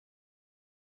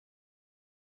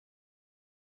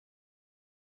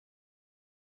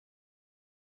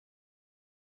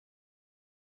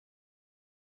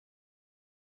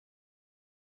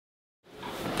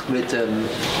with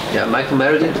Michael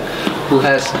Meredith, who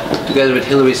has, together with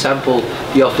Hilary Sample,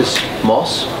 the office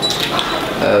MOS.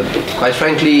 Quite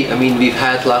frankly, I mean, we've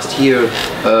had last year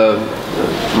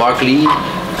Mark Lee,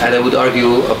 and I would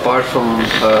argue, apart from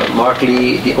Mark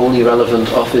Lee, the only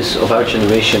relevant office of our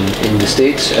generation in the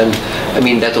States. And I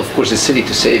mean, that of course is silly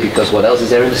to say, because what else is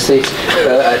there in the States?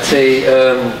 I'd say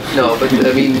no, but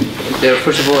I mean, they're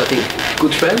first of all, I think,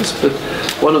 good friends, but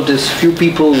one of those few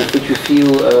people which we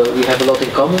feel we have a lot in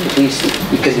common. At least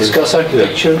we can discuss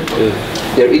architecture,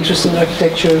 their interest in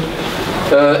architecture,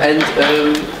 and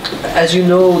as you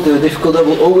know, the difficult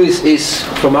double always is,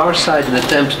 from our side, an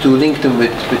attempt to link them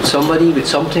with somebody, with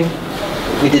something.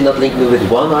 We did not link them with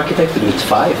one architect, but with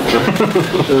 5.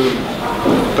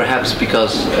 Perhaps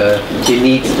because they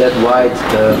need that wide,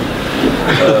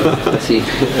 let's see,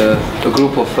 a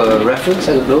group of reference,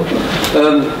 I don't know.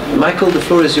 Michael, the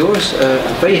floor is yours.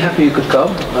 I'm very happy you could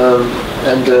come,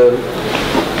 and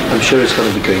I'm sure it's going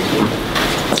to be great.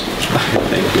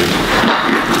 Thank you.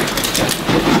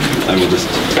 I will just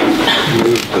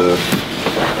move the...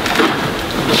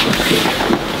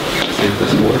 See if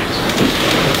this works.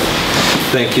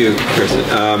 Thank you, Kersten.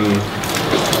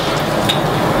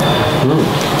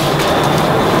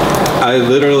 I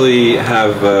literally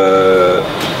have...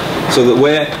 so the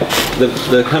way...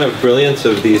 the kind of brilliance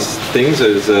of these things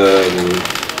is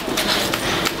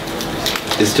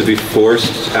to be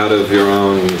forced out of your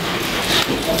own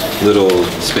little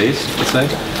space, let's say,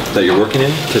 that you're working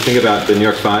in. To think about the New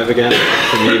York 5 again,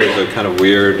 for me, was a kind of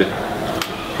weird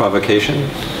provocation.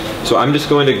 So I'm just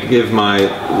going to give my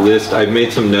list. I've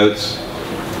made some notes.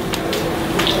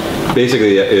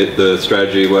 Basically, the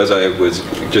strategy was I was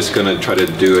just going to try to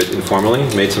do it informally.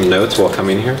 Made some notes while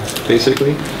coming here,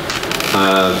 basically.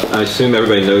 I assume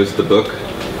everybody knows the book.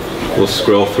 We'll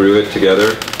scroll through it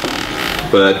together.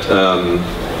 But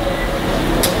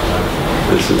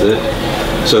this is it.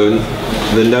 So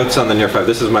the notes on the New York 5,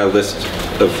 this is my list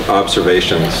of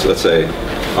observations, let's say.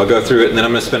 I'll go through it, and then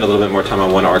I'm going to spend a little bit more time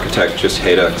on one architect, just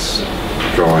Hejduk's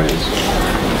drawings.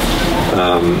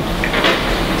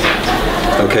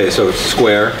 Okay, so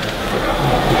Square,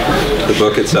 the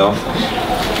book itself.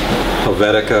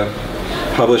 Helvetica,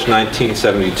 published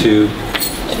 1972.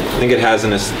 I think it has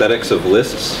an aesthetics of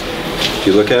lists. If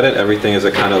you look at it, everything is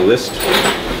a kind of list.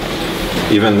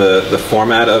 Even the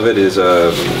format of it is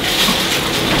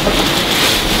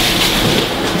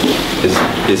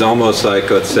almost like,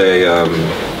 let's say,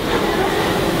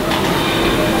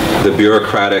 the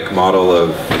bureaucratic model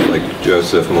of like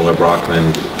Joseph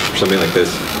Muller-Brockmann, or something like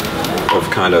this, of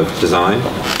kind of design.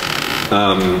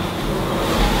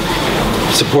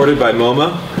 Supported by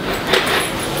MoMA.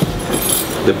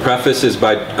 The preface is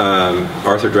by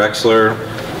Arthur Drexler,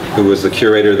 who was the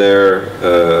curator there,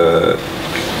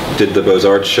 did the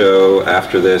Beaux-Arts show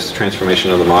after this,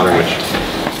 Transformation of the Modern, which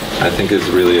I think is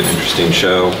really an interesting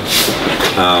show.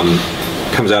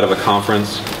 Comes out of a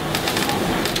conference.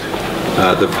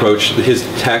 The approach, his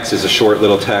text is a short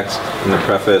little text in the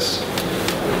preface,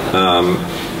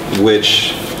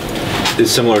 which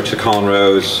is similar to Colin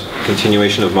Rowe's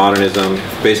continuation of modernism.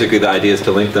 Basically, the idea is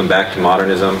to link them back to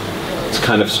modernism. It's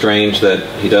kind of strange that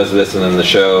he does this and then the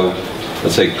show,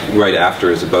 let's say, right after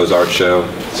is a Beaux-Arts show.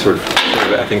 Sort of,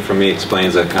 I think for me,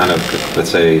 explains a kind of, let's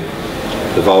say,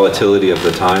 the volatility of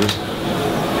the times.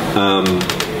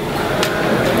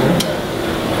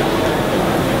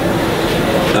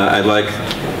 I like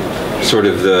sort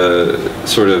of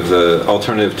the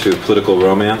alternative to political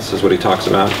romance is what he talks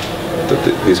about, that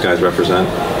these guys represent.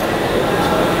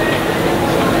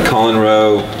 Colin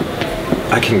Rowe,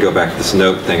 I can go back to this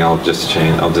note thing. I'll just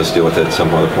deal with it at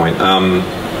some other point.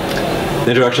 The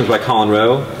introductions by Colin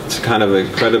Rowe. It's kind of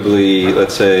incredibly,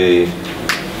 let's say,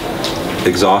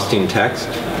 exhausting text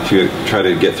if you try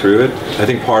to get through it. I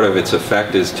think part of its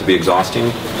effect is to be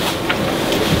exhausting.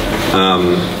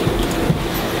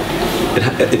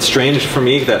 It's strange for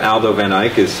me that Aldo van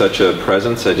Eyck is such a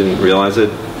presence. I didn't realize it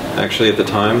actually at the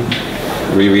time.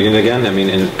 Rereading again, I mean,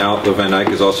 Aldo van Eyck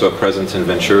is also a presence in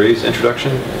Venturi's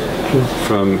introduction.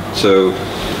 So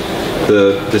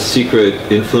the secret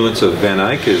influence of Van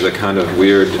Eyck is a kind of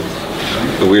weird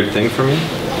thing for me.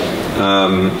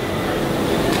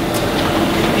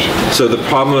 So the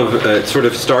problem of, it sort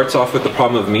of starts off with the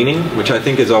problem of meaning, which I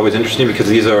think is always interesting because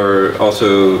these are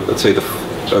also, let's say,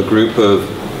 a group of,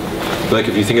 like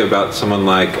if you think about someone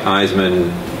like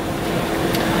Eisenman,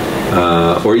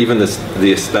 or even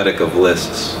the aesthetic of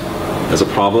lists as a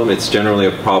problem, it's generally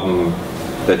a problem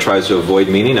that tries to avoid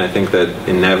meaning. I think that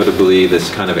inevitably this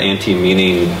kind of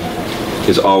anti-meaning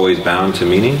is always bound to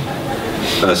meaning.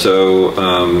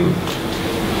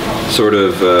 Sort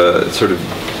of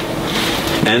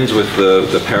ends with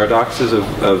the paradoxes of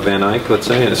Van Eyck, let's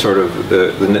say, and it's sort of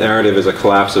the narrative is a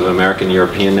collapse of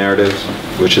American-European narratives,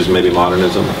 which is maybe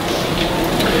modernism.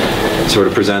 It sort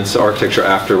of presents architecture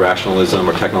after rationalism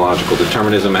or technological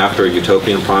determinism, after a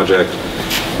utopian project,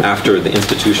 after the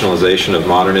institutionalization of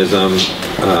modernism,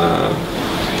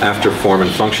 after form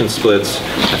and function splits.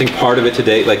 I think part of it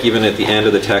today, like even at the end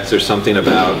of the text, there's something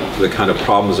about the kind of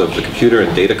problems of the computer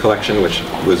and data collection, which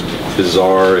was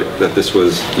bizarre that this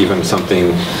was even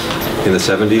something in the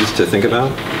 70s to think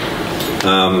about.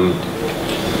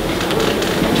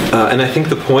 And I think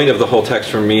the point of the whole text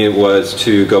for me was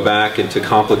to go back and to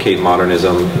complicate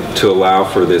modernism to allow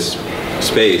for this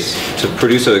space to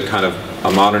produce a kind of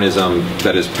a modernism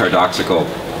that is paradoxical,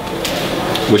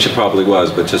 which it probably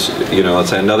was, but just, you know, let's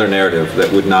say another narrative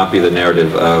that would not be the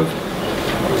narrative of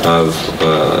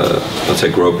let's say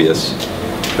Gropius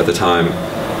at the time,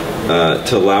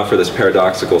 to allow for this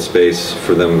paradoxical space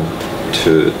for them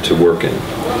to work in.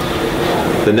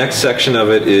 The next section of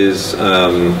it is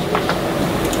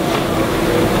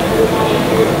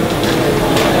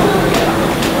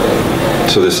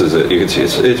so this is it. You can see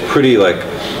it's pretty, like,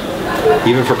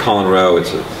 even for Colin Rowe,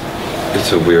 it's a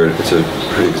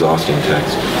pretty exhausting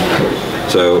text.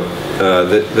 So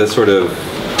the sort of,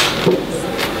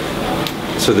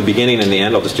 so the beginning and the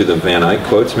end, I'll just do the Van Eyck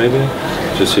quotes maybe,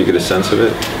 just so you get a sense of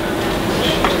it.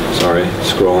 Sorry,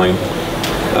 scrolling.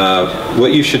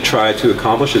 What you should try to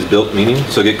accomplish is build meaning.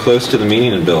 So get close to the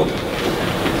meaning and build.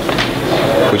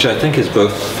 Which I think is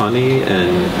both funny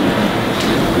and,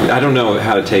 I don't know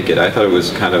how to take it. I thought it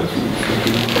was kind of,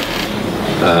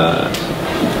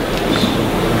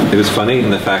 it was funny in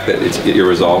the fact that it's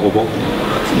irresolvable.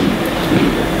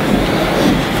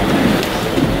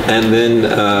 And then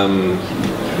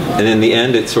in the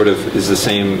end, it sort of is the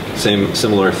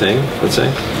similar thing, let's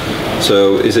say.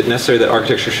 So is it necessary that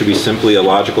architecture should be simply a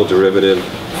logical derivative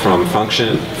from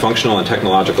functional and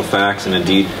technological facts, and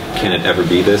indeed, can it ever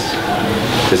be this?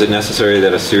 Is it necessary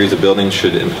that a series of buildings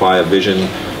should imply a vision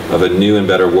of a new and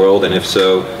better world, and if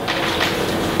so,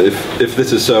 if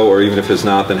this is so, or even if it's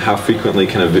not, then how frequently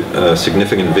can a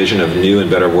significant vision of new and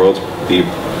better worlds be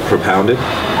propounded?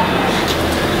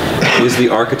 Is the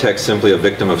architect simply a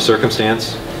victim of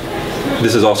circumstance?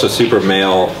 This is also super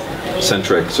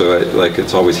male-centric, so like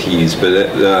it's always he's, but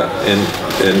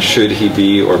and should he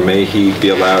be or may he be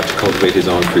allowed to cultivate his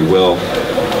own free will?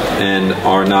 And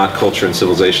are not culture and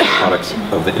civilization products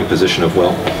of the imposition of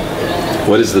will?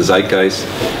 What is the zeitgeist?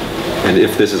 And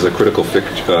if this is a critical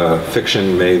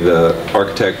fiction, may the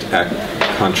architect act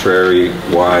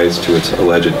contrary-wise to its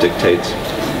alleged dictates?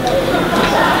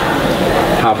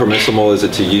 How permissible is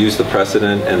it to use the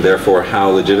precedent, and therefore how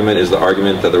legitimate is the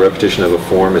argument that the repetition of a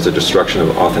form is a destruction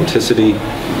of authenticity?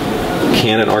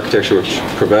 Can an architecture which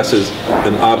professes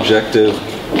an objective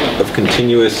of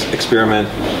continuous experiment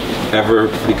ever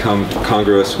become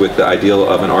congruous with the ideal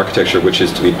of an architecture which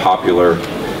is to be popular,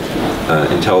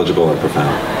 intelligible, and profound?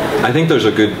 I think those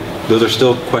are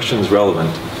still questions relevant,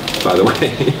 by the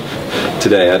way,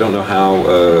 today. I don't know how,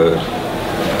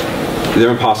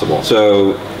 they're impossible.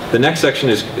 So the next section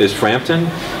is Frampton,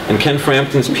 and Ken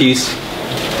Frampton's piece,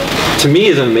 to me,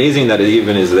 is amazing that it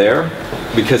even is there,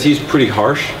 because he's pretty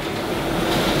harsh.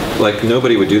 Like,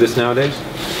 nobody would do this nowadays.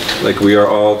 Like, we are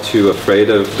all too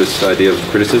afraid of this idea of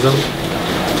criticism.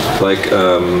 Like,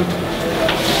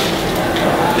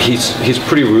 he's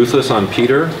pretty ruthless on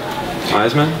Peter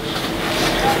Eisenman.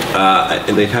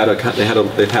 And they've had a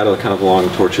kind of long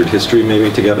tortured history maybe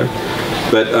together.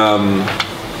 But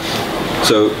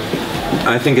so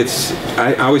I think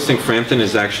I always think Frampton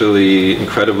is actually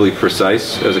incredibly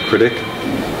precise as a critic.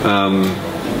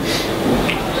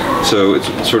 So it's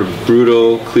sort of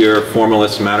brutal, clear,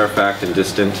 formalist, matter-of-fact, and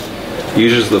distant. He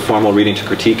uses the formal reading to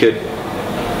critique it.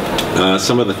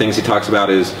 Some of the things he talks about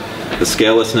is the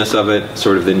scalelessness of it,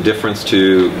 sort of the indifference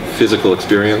to physical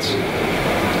experience,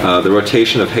 the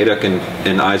rotation of Hejduk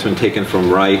and Eisenman taken from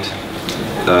right,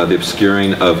 the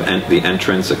obscuring of the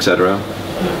entrance, etc.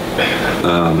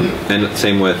 And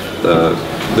same with,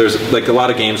 there's like a lot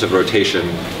of games of rotation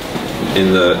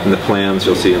in the plans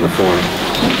you'll see in the form.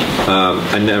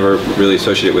 I never really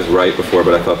associated it with right before,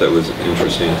 but I thought that was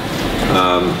interesting.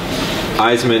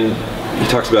 Eisenman, he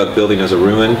talks about building as a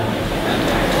ruin,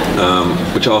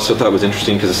 which I also thought was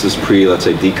interesting because this is pre, let's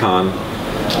say, decon,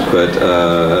 but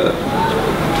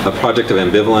a project of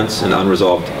ambivalence and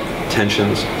unresolved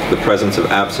tensions, the presence of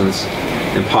absence,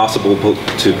 impossible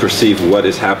to perceive what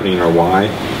is happening or why.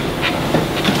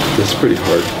 That's pretty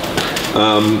hard.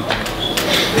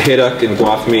 Hejduk and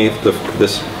Gwathmey,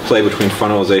 this play between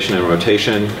frontalization and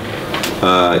rotation.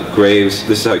 Graves,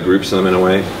 this is how he groups them in a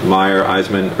way. Meyer,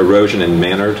 Eisenman, erosion and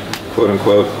Mannard. quote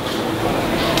unquote.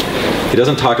 He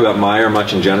doesn't talk about Meyer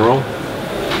much in general.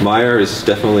 Meyer is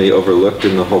definitely overlooked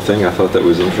in the whole thing. I thought that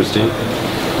was interesting.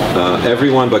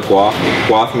 Everyone but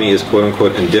Gwathmey is quote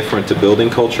unquote indifferent to building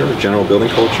culture, general building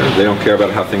culture. They don't care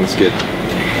about how things get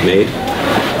made.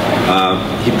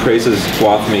 He praises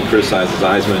Gwathmey, criticizes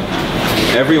Eisenman.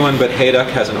 Everyone but Hejduk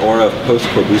has an aura of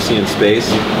post-Corbusian space,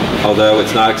 although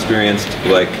it's not experienced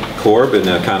like Corb in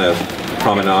a kind of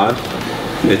promenade.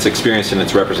 It's experienced in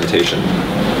its representation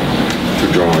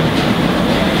through drawing.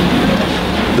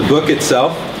 The book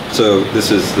itself, so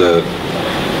this is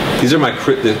these are my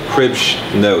the Cribsch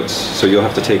notes, so you'll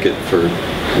have to take it for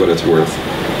what it's worth,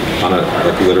 on a,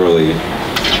 like literally.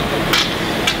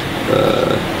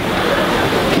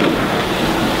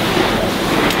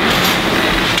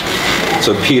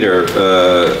 So Peter,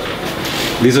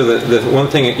 these are the one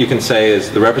thing you can say is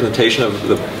the representation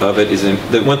of it is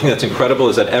the one thing that's incredible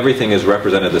is that everything is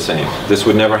represented the same. This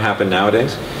would never happen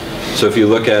nowadays. So if you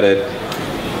look at it,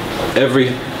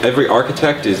 every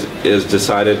architect is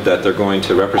decided that they're going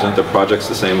to represent their projects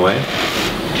the same way.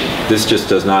 This just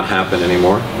does not happen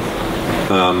anymore.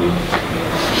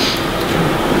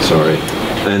 Sorry,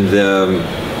 and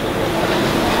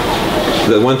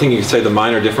the one thing you can say the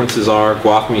minor differences are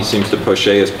Gwathmey seems to poche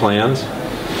his plans.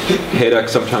 Hejduk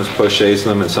sometimes poches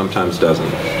them and sometimes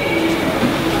doesn't.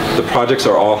 The projects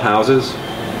are all houses,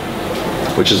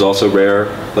 which is also rare.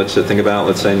 Let's think about,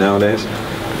 let's say nowadays.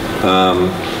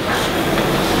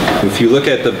 If you look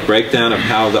at the breakdown of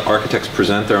how the architects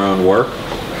present their own work,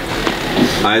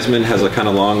 Eisenman has a kind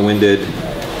of long-winded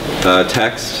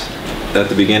text at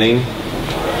the beginning.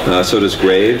 So does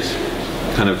Graves,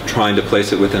 kind of trying to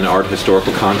place it within art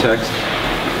historical context.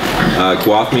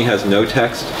 Gwathmey has no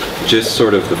text, just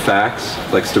sort of the facts,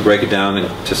 likes to break it down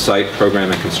into site,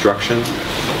 program, and construction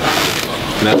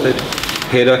method.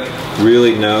 Hejduk,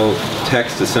 really no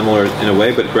text, is similar in a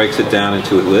way, but breaks it down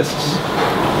into lists.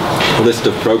 A list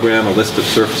of program, a list of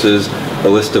surfaces, a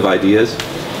list of ideas.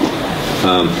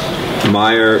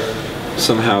 Meyer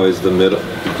somehow is the middle,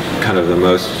 kind of the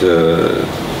most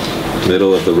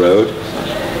middle of the road,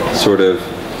 sort of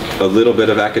a little bit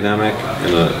of academic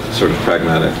and a sort of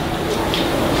pragmatic.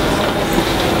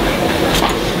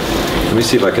 Let me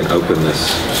see if I can open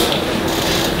this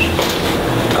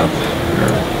up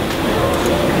here.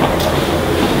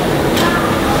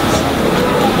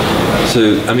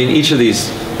 So, I mean, each of these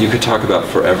you could talk about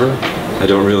forever. I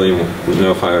don't really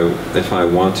know if I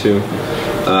want to.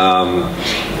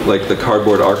 Like the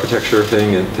cardboard architecture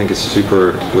thing, I think was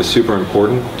super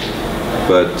important.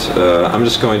 But I'm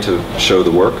just going to show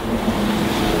the work.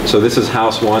 So this is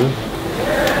house one.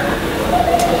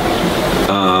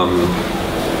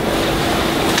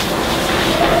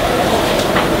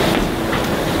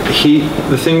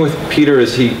 The thing with Peter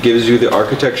is he gives you the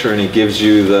architecture and he gives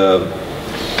you the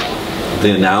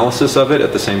analysis of it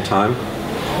at the same time.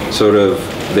 Sort of,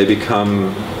 they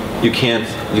become, you can't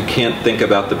think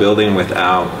about the building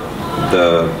without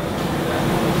the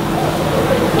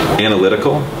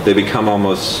analytical. They become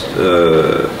almost,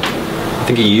 I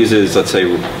think he uses, let's say,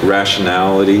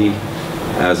 rationality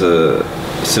as a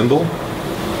symbol.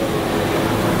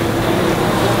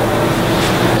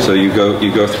 So you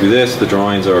go through this. The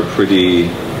drawings are pretty,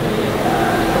 in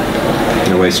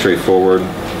a way, straightforward.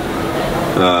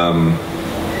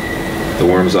 The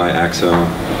worm's eye axo.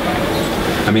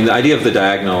 I mean, the idea of the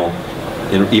diagonal,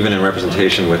 even in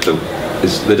representation with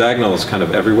the diagonal is kind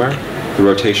of everywhere. The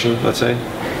rotation, let's say.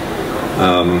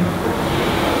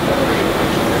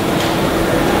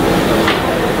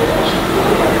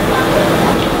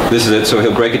 This is it. So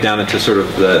he'll break it down into sort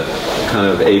of the kind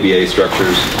of ABA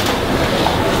structures.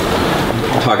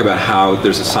 Talk about how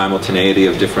there's a simultaneity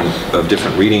of different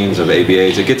readings of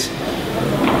ABAs. It gets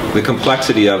the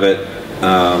complexity of it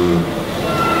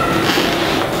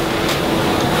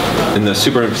in the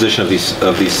superimposition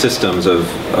of these systems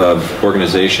of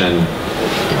organization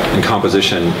and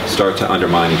composition start to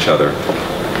undermine each other.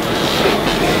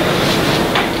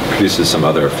 Produces some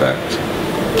other effect.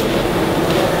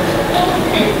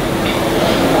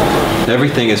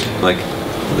 Everything is like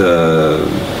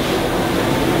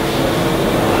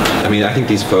I mean, I think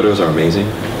these photos are amazing,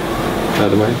 by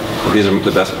the way. These are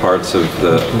the best parts of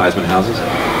the Eisenman houses.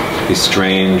 These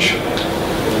strange,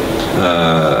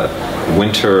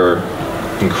 winter,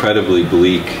 incredibly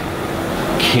bleak,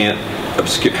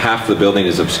 half the building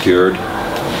is obscured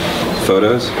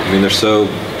photos. I mean, they're so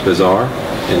bizarre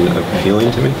and appealing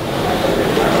to me.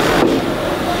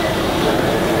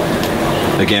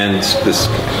 Again, this,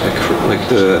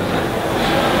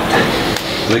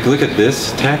 look at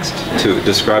this text to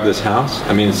describe this house.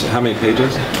 I mean, how many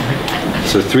pages?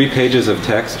 So 3 pages of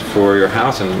text for your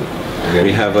house, and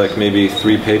We have like maybe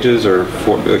 3 pages or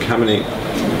 4, like how many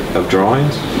of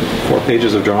drawings? 4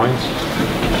 pages of drawings.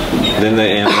 Then the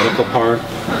analytical part.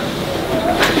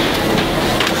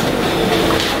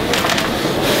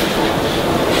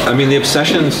 I mean, the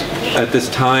obsessions at this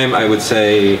time, I would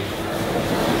say,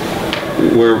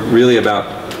 were really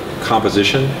about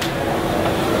composition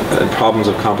and problems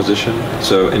of composition.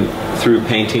 So, through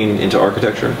painting into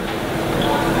architecture.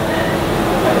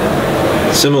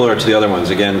 Similar to the other ones,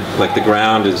 again, like the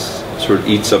ground is sort of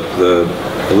eats up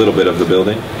a little bit of the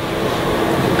building.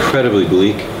 Incredibly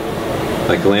bleak,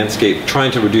 like landscape,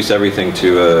 trying to reduce everything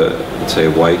to let's say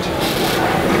white.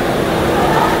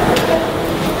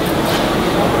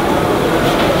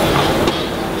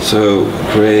 So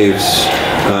Graves,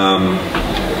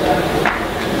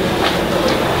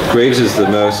 Graves is the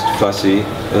most fussy,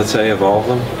 let's say, of all of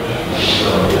them.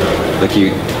 Like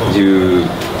you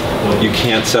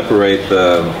can't separate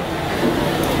the.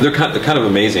 They're kind of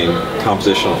amazing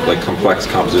compositional, like complex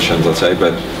compositions, let's say,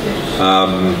 but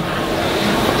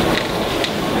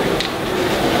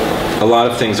a lot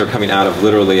of things are coming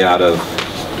literally out of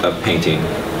painting,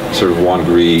 sort of Juan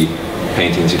Gris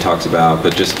paintings he talks about,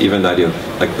 but just even the idea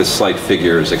of like the slight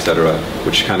figures, etc.,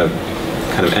 which kind of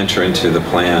enter into the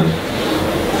plan.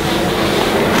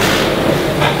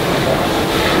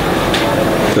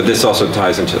 But this also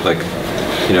ties into like,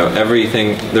 you know,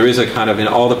 everything. There is a kind of, in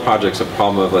all the projects, a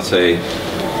problem of, let's say,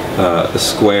 the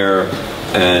square,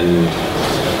 and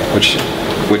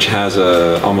which has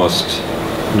almost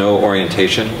no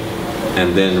orientation,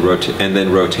 and then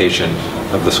rotation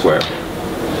of the square.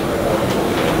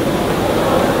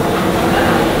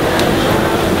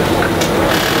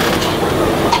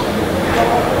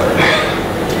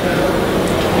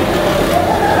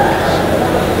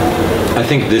 I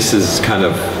think this is kind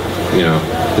of, you know,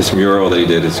 this mural that he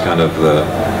did is kind of the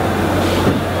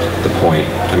point.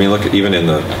 I mean, look, even in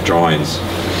the drawings,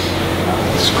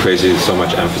 it's crazy so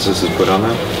much emphasis is put on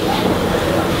that.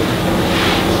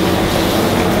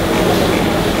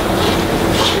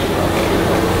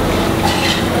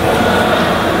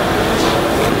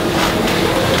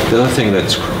 The other thing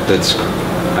that's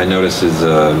I notice is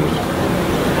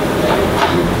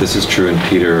this is true in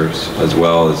Peter's as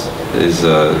well, is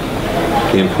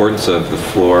the importance of the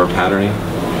floor patterning.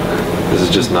 This is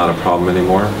just not a problem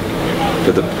anymore.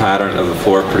 But the pattern of the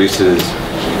floor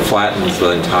flattens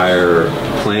the entire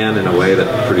plan in a way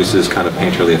that produces kind of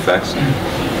painterly effects.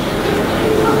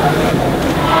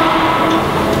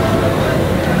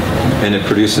 And it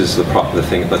produces the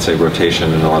thing, let's say,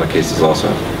 rotation in a lot of cases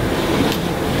also.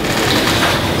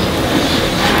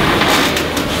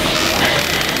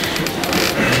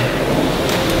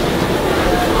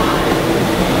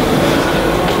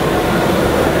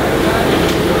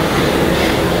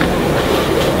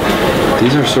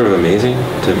 These are sort of amazing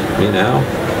to me now.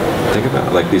 Think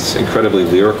about like these incredibly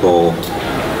lyrical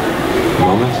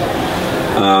moments.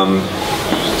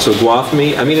 So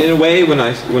Gwathmey, I mean, in a way, when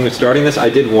we're starting this, I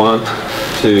did want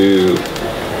to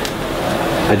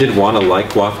like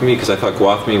Gwathmey because I thought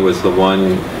Gwathmey was the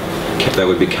one that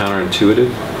would be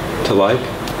counterintuitive to like.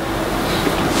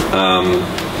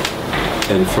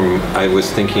 And I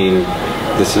was thinking,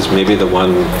 this is maybe the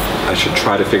one I should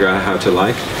try to figure out how to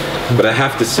like. But I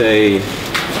have to say,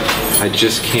 I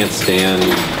just can't stand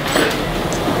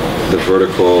the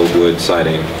vertical wood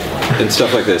siding and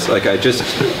stuff like this. Like I just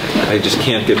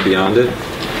can't get beyond it.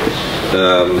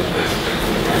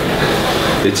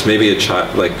 It's maybe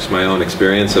like my own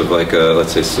experience of like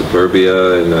let's say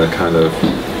suburbia and a kind of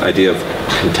idea of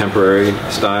contemporary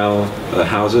style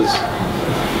houses.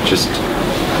 Just.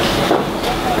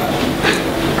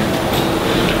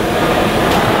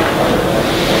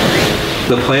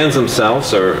 The plans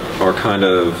themselves are kind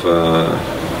of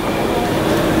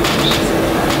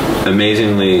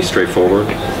amazingly straightforward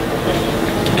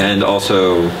and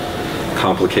also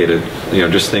complicated. You know,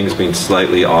 just things being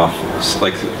slightly off,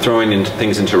 like throwing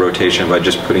things into rotation by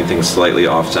just putting things slightly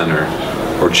off center,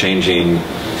 or changing,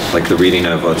 like the reading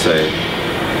of, let's say,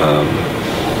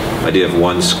 idea of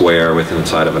one square within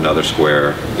inside of another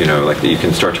square. You know, like that you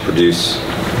can start to produce.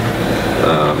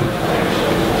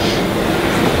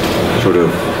 Sort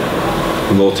of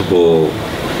multiple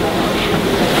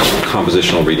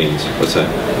compositional readings, let's say.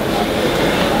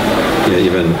 Yeah,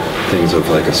 even things of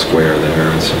like a square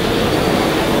there.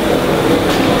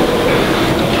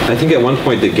 I think at one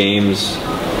point the games,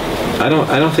 I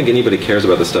don't think anybody cares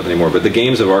about this stuff anymore, but the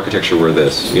games of architecture were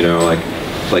this, you know,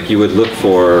 like you would look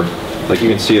for, like you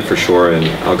can see it for sure, and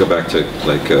I'll go back to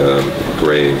like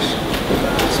Graves.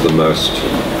 It's the most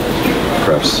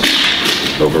perhaps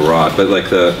overwrought, but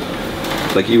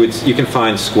like you can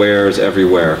find squares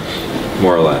everywhere,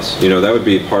 more or less. You know, that would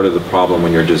be part of the problem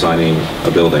when you're designing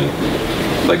a building,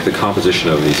 like the composition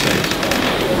of these things.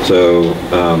 So,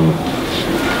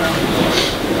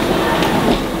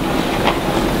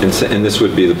 and this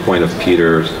would be the point of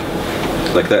Peter's,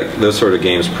 like that. Those sort of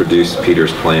games produce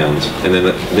Peter's plans, and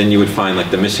then you would find like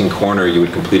the missing corner. You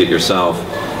would complete it yourself,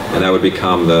 and that would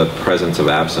become the presence of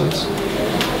absence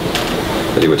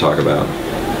that he would talk about.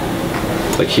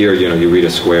 Like here, you know, you read a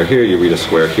square here, you read a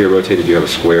square here, rotated, you have a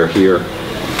square here.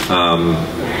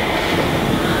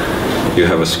 You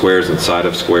have a squares inside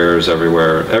of squares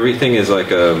everywhere. Everything is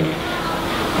like a,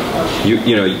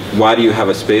 you know, why do you have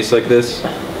a space like this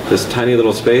tiny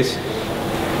little space?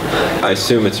 I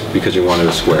assume it's because you wanted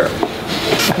a square.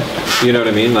 You know what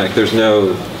I mean? Like there's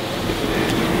no,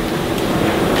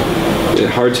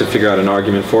 it's hard to figure out an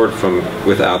argument for it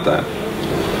without that.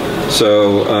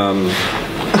 So,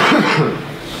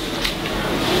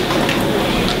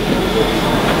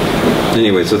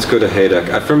 anyways, let's go to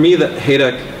Hejduk. For me, that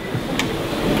Hejduk,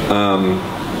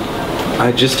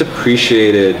 I just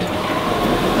appreciated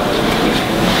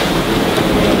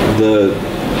the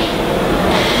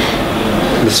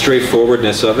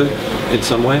straightforwardness of it in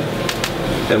some way.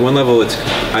 At one level, it's,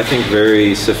 I think,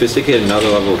 very sophisticated. Another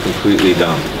level, completely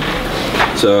dumb.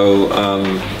 So,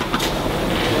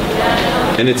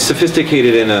 and it's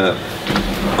sophisticated in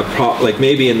like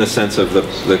maybe in the sense of the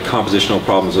compositional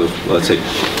problems of, let's say,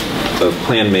 of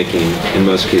plan making in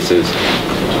most cases.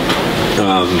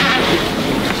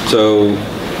 So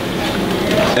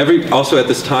also at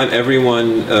this time,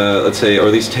 everyone, let's say, or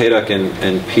at least Hejduk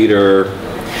and Peter,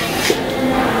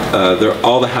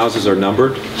 all the houses are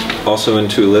numbered, also in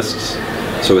 2 lists.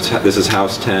 So this is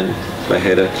house 10 by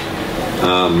Hejduk.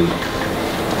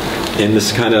 And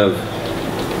this kind of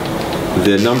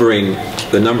the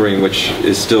numbering, which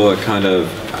is still a kind of,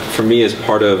 for me, is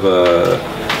part of.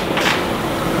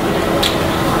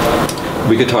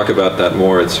 We could talk about that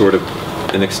more. It's sort of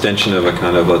an extension of a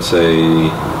kind of, let's say,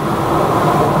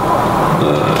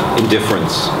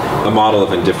 indifference, a model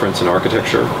of indifference in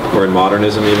architecture, or in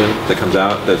modernism even, that comes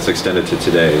out, that's extended to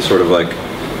today. It's sort of like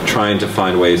trying to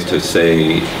find ways to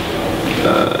say,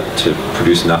 to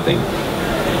produce nothing,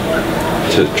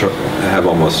 to have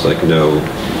almost like no,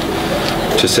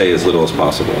 to say as little as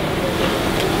possible.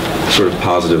 Sort of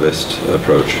positivist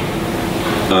approach.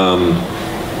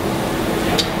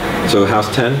 So house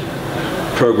 10,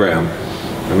 program.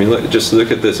 I mean, just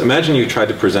look at this. Imagine you tried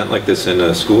to present like this in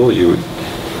a school. It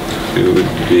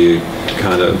would be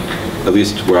kind of, at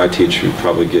least where I teach, you'd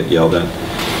probably get yelled at.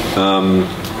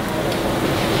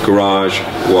 Garage,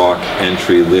 walk,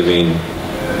 entry, living,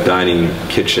 dining,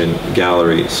 kitchen,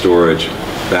 gallery, storage,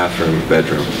 bathroom,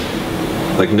 bedroom.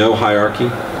 Like no hierarchy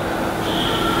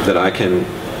that I can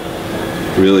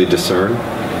really discern.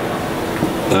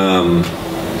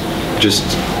 Just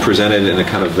presented in a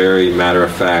kind of very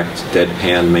matter-of-fact,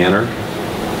 deadpan manner.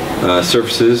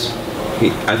 Surfaces,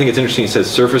 I think it's interesting, he says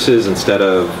surfaces instead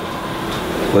of,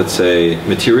 let's say,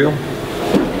 material.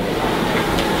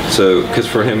 So, because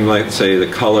for him, let's say, the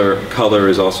color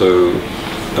is also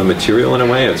a material in a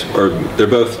way, or they're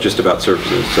both just about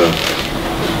surfaces. So,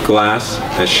 glass,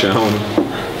 as shown,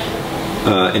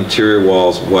 interior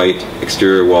walls white,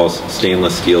 exterior walls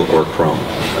stainless steel or chrome.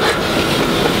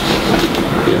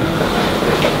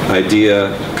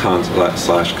 Idea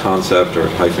slash concept or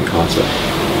hyphen concept.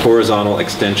 Horizontal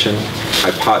extension,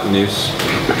 hypotenuse.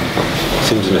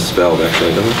 Seems misspelled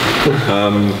actually, doesn't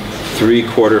it?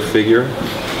 3/4 figure.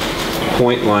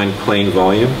 Point line plane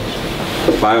volume.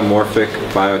 Biomorphic,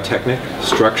 biotechnic,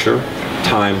 structure,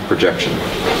 time, projection.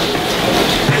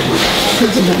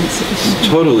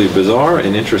 Totally bizarre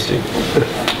and interesting.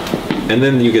 And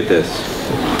then you get this,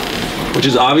 which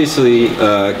is obviously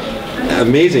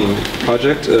amazing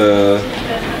project.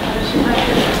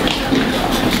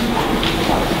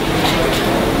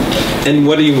 And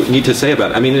what do you need to say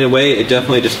about it? I mean, in a way, it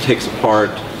definitely just takes apart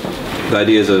the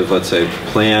ideas of, let's say,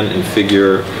 plan and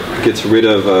figure, gets rid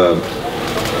of,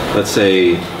 let's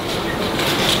say,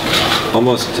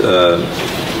 almost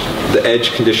the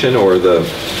edge condition or the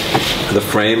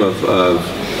frame of a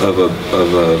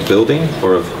building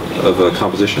or of a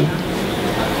composition.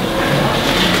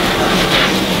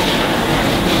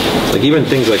 Like even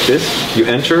things like this, you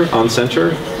enter on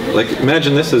center. Like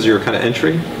imagine this as your kind of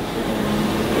entry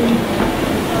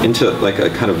into like a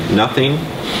kind of nothing,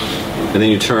 and then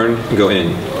you turn and go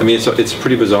in. I mean, it's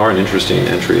pretty bizarre and interesting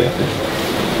entry, I think.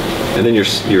 And then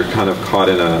you're kind of caught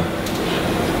in a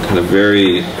kind of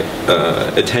very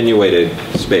attenuated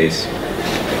space.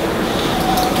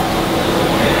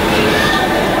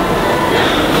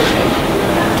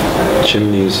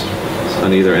 Chimneys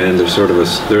on either end.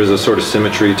 There's a sort of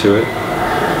symmetry to it.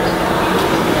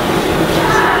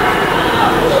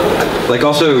 like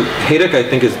also, Hejduk I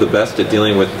think is the best at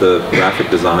dealing with the graphic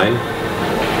design.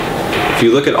 If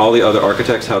you look at all the other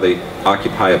architects, how they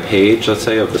occupy a page, let's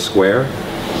say, of the square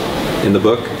in the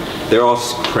book, they're all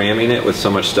cramming it with so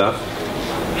much stuff.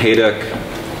 Hejduk,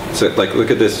 so like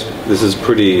look at this, this is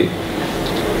pretty,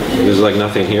 there's like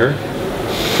nothing here.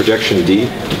 Projection D.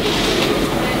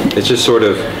 It's just sort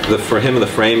of, for him the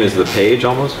frame is the page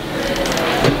almost.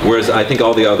 Whereas I think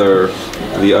all the other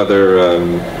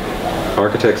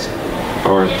architects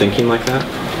aren't thinking like that.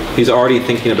 He's already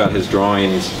thinking about his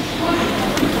drawings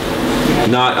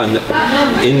not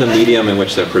in the medium in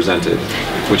which they're presented,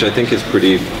 which I think is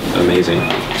pretty amazing.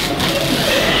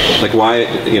 Like why,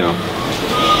 you know,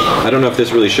 I don't know if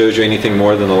this really shows you anything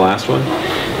more than the last one,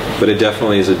 but it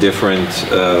definitely is a different,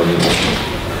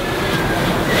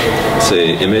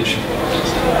 say, image.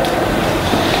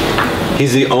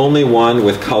 He's the only one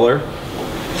with color.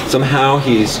 Somehow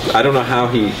I don't know how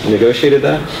he negotiated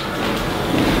that,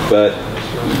 but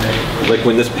like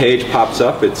when this page pops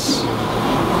up, it's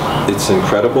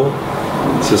incredible.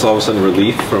 It's just all of a sudden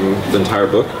relief from the entire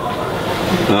book.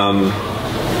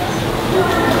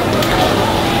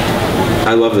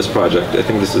 I love this project. I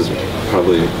think this is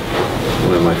probably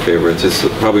one of my favorites. It's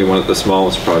probably one of the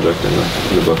smallest projects in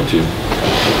the book too.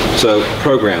 So,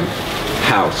 program,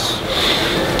 house.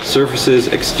 Surfaces,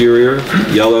 exterior,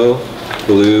 yellow,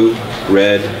 blue,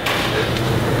 red,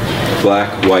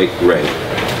 black, white, gray.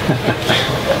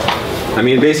 I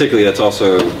mean, basically that's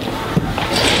also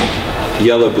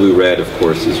yellow, blue, red, of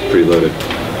course, is preloaded.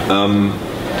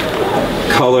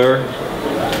 Color,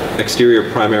 exterior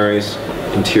primaries,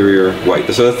 interior white.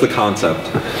 So that's the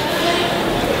concept.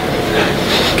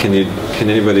 Can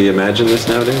anybody imagine this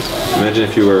nowadays? Imagine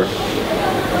if you were...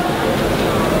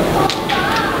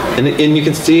 And you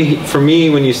can see, for me,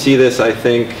 when you see this, I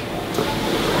think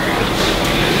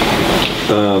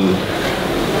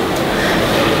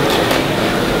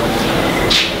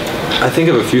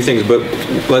of a few things, but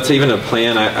let's say even a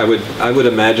plan. I would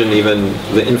imagine even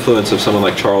the influence of someone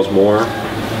like Charles Moore,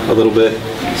 a little bit,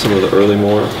 some of the early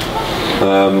Moore.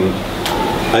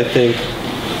 I think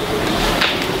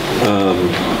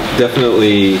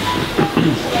definitely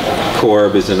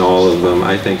Korb is in all of them.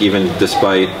 I think even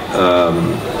despite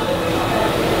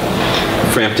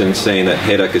Frampton saying that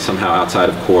Hejduk is somehow outside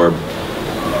of Korb,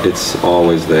 it's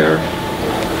always there.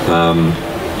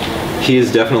 He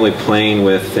is definitely playing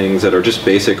with things that are just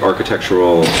basic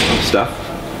architectural stuff.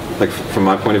 Like from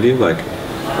my point of view, like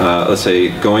let's say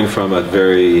going from a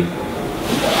very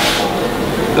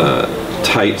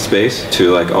tight space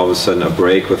to like all of a sudden a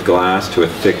break with glass to a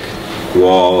thick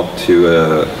wall to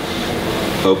a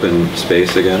open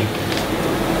space again.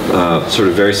 Sort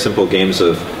of very simple games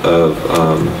of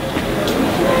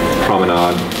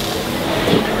promenade.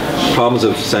 Problems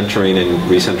of centering and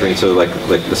recentering. So like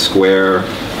the square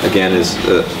again is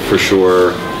for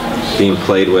sure being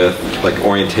played with, like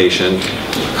orientation.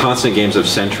 Constant games of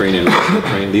centering and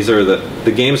recentering. These are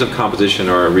the games of composition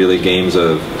are really games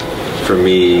of, for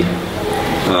me,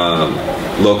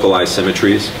 localized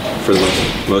symmetries for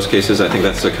the most cases. I think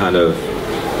that's the kind of,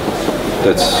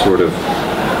 that's sort of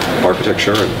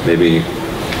architecture, and maybe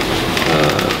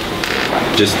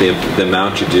just the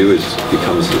amount you do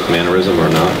becomes mannerism or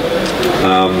not.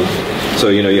 So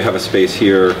you know, you have a space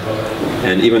here,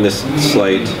 and even this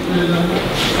slight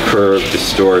curve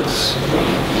distorts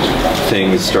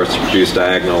things, starts to produce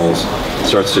diagonals,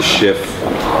 starts to shift.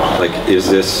 Like, is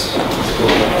this,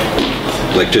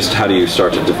 like, just how do you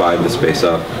start to divide the space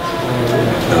up?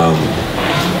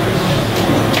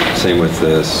 Same with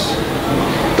this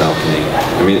balcony.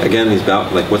 I mean, again, these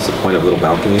like, what's the point of little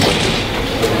balconies?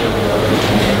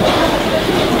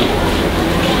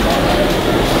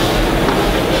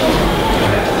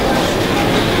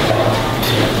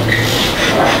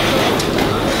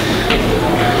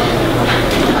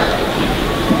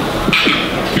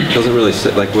 Doesn't really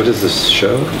sit, like, what does this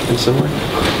show in some way?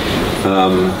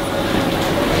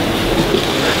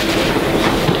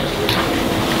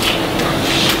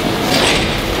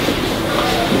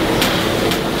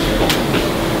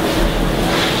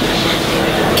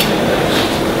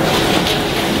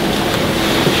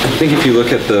 I think if you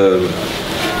look at the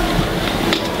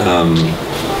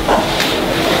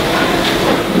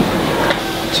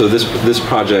so this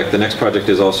project, the next project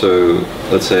is also,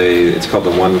 let's say, it's called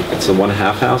the one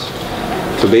half house.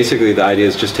 So basically the idea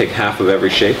is just take half of every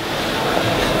shape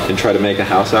and try to make a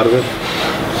house out of it.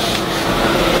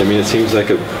 I mean, it seems like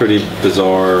a pretty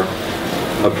bizarre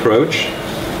approach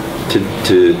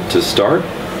to start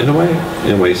in a way.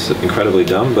 In a way, it's incredibly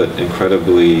dumb, but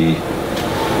incredibly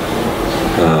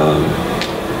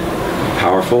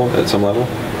powerful at some level.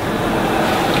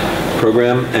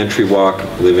 program: entry, walk,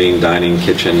 living, dining,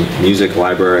 kitchen, music,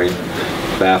 library,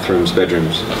 bathrooms,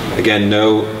 bedrooms. Again,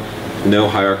 no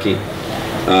hierarchy.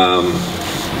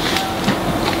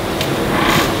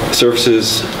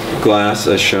 Surfaces, glass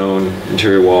as shown,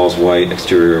 interior walls white,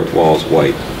 exterior walls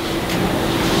white.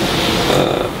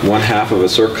 One half of a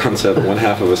circle concept, one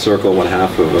half of a circle, one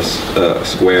half of a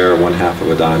square, one half of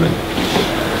a diamond.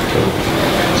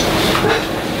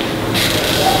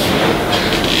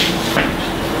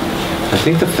 I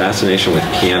think the fascination with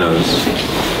pianos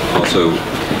also,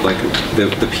 like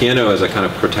the piano as a kind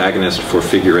of protagonist for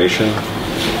figuration,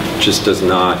 just does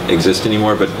not exist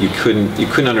anymore. But you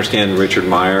couldn't understand Richard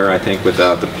Meyer, I think,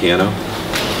 without the piano,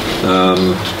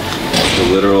 the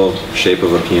literal shape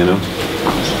of a piano.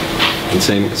 And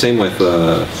same with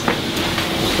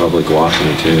probably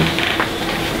Guattini too.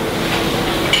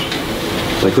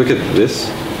 Like, look at this.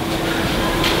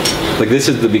 Like, this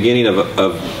is the beginning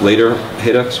of later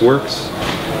Hejduk's works.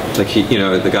 Like, he, you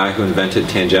know, the guy who invented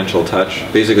tangential touch,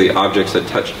 basically objects that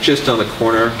touch just on the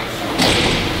corner.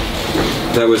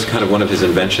 That was kind of one of his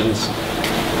inventions.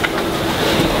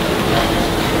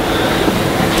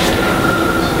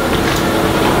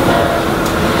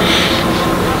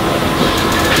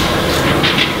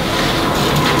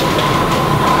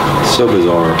 So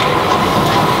bizarre.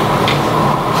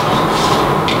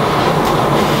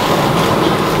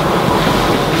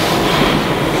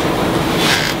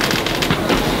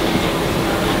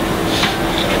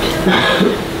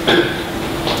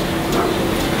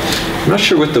 I'm not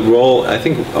sure what the role, I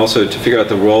think also to figure out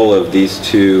the role of these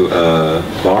two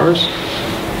bars,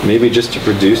 maybe just to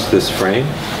produce this frame.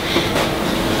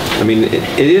 I mean,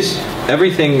 it is,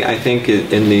 everything I think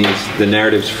in the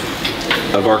narratives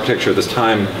of architecture at this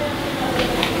time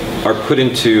are put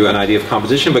into an idea of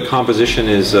composition, but composition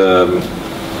is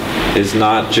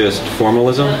not just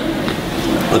formalism.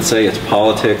 Let's say it's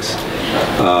politics,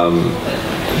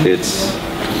 it's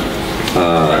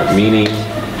meaning,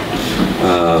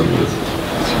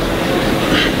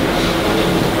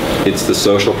 it's the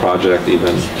social project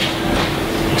even,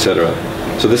 etc.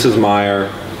 So this is Meyer.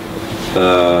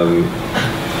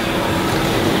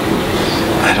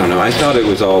 I don't know, I thought it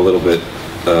was all a little bit,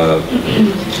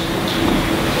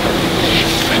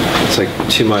 it's like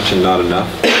too much and not enough,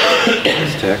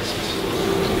 this text,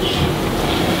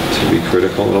 to be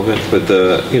critical a little bit. But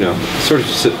the, you know, sort of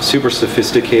super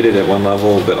sophisticated at one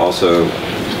level, but also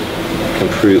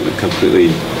completely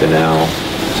banal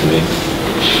to me.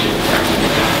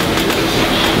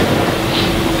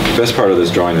 The best part of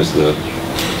this drawing is the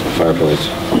fireplace.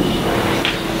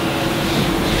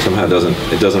 Somehow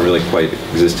it doesn't really quite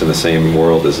exist in the same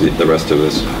world as the rest of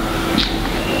this.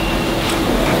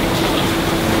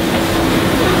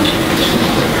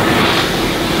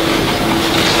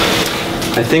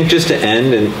 I think just to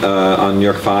end on New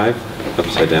York 5,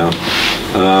 upside down,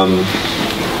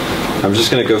 I'm just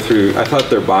going to go through, I thought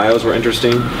their bios were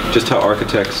interesting, just how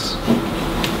architects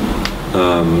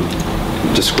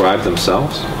describe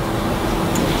themselves.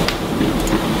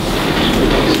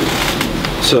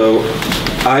 So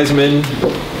Eisenman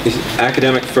is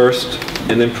academic first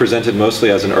and then presented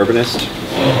mostly as an urbanist.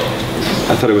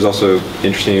 I thought it was also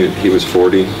interesting he was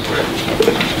 40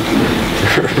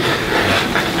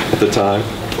 at the time.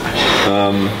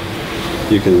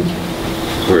 You can,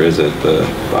 where is it, the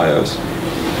bios?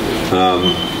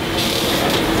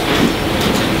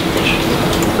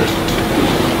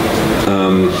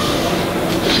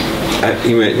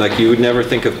 Like, you would never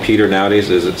think of Peter nowadays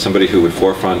as somebody who would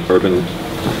forefront urban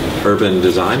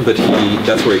design, but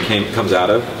that's where he comes out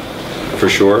of, for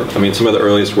sure. I mean, some of the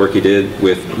earliest work he did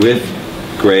with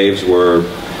Graves were,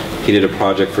 he did a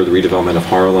project for the redevelopment of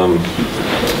Harlem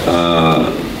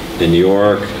in New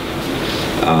York,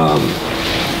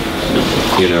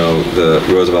 you know, the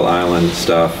Roosevelt Island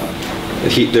stuff.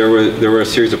 There were a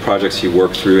series of projects he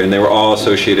worked through, and they were all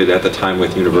associated at the time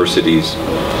with universities.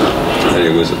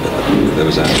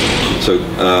 So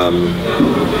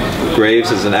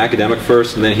Graves is an academic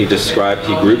first, and then he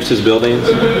groups his buildings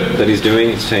that he's doing.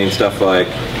 He's saying stuff like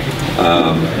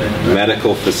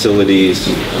medical facilities,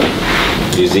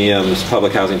 museums,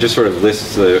 public housing, just sort of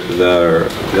lists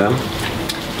them.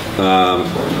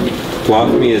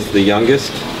 Guattini is the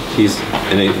youngest. He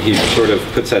sort of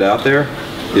puts that out there.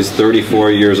 Is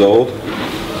 34 years old,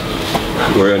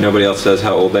 where nobody else says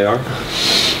how old they are.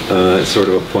 It's sort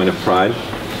of a point of pride.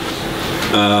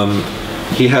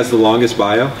 He has the longest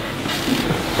bio,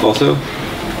 also,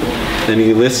 and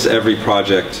he lists every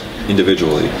project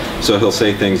individually. So he'll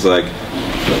say things like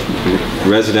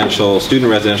student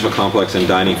residential complex and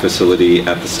dining facility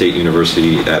at the State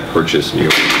University at Purchase, New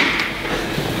York.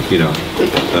 You know,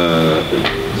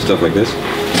 stuff like this.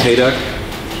 Hejduk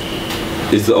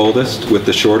is the oldest with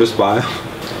the shortest bio.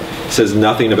 Says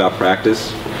nothing about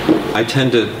practice. I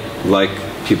tend to like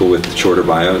people with shorter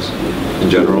bios in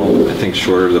general. I think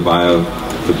shorter the bio,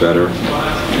 the better.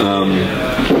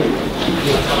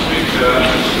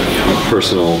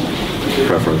 Personal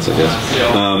preference, I guess.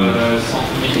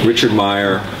 Richard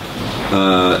Meyer,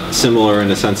 similar in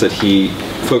the sense that he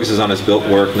focuses on his built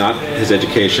work, not his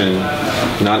education,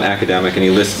 not academic, and he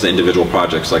lists individual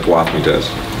projects like Wathme does.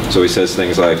 So he says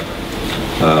things like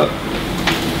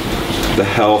the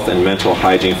Health and Mental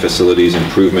Hygiene Facilities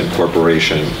Improvement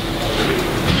Corporation,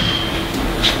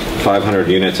 500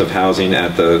 units of housing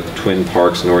at the Twin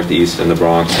Parks Northeast in the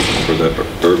Bronx for the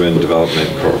Urban Development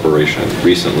Corporation,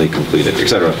 recently completed,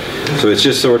 etc. So it's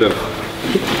just sort of,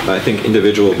 I think,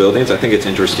 individual buildings. I think it's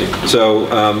interesting. So,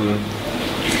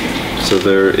 so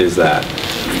there is that.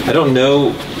 I don't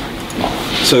know.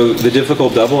 So the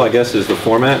difficult double, I guess, is the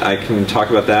format. I can talk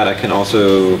about that. I can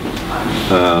also,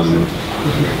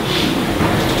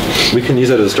 we can use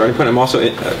that as a starting point. I'm also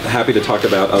happy to talk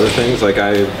about other things. Like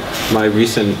my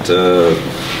recent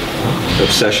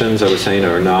obsessions, I was saying,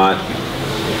 are not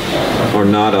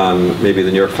on maybe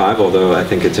the New York Five, although I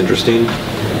think it's interesting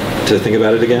to think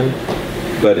about it again,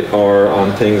 but are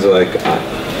on things like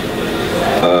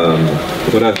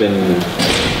what I've been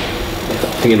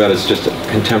thinking about is just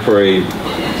contemporary,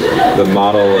 the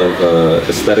model of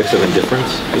aesthetics of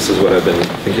indifference. This is what I've been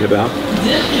thinking about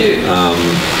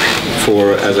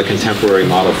as a contemporary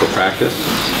model for practice,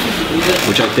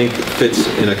 which I think fits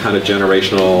in a kind of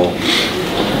generational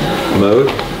mode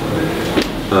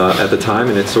at the time,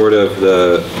 and it's sort of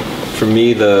for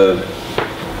me, the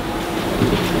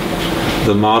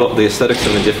model, the aesthetics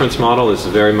of indifference model is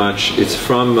very much, it's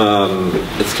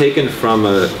taken from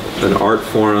an art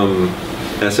forum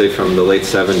essay from the late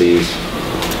 70s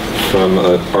from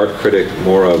art critic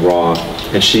Maura Raw,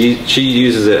 and she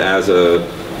uses it as a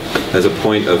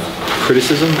point of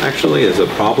criticism, actually, as a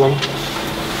problem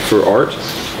for art,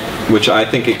 which I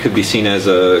think it could be seen as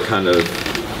a kind of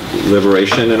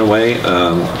liberation in a way.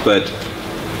 But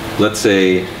let's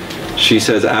say, she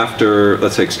says after,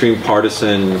 let's say, extreme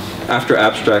partisan, after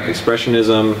abstract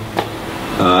expressionism,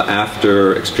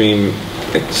 after extreme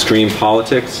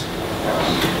politics,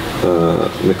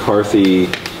 McCarthy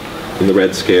in the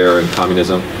Red Scare and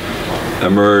communism,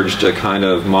 emerged a kind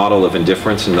of model of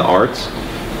indifference in the arts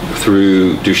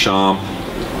through Duchamp,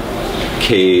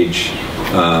 Cage,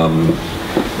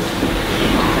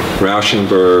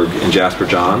 Rauschenberg, and Jasper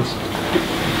Johns,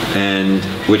 and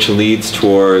which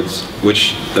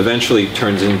eventually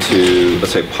turns into,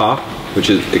 let's say, pop, which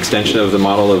is extension of the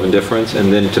model of indifference,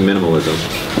 and then to minimalism.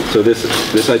 So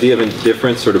this idea of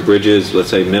indifference sort of bridges, let's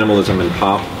say, minimalism and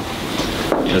pop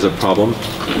as a problem,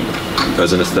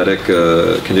 as an aesthetic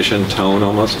condition, tone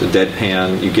almost, a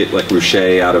deadpan. You get like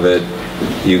Rouchet out of it.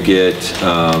 You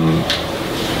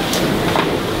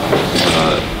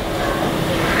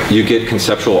get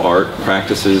conceptual art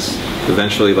practices.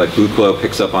 Eventually, like Buchloh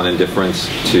picks up on indifference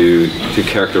to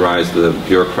characterize the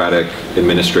bureaucratic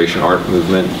administration art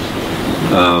movement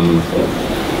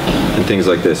and things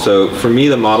like this. So for me,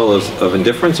 the model of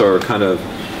indifference are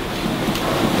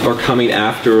coming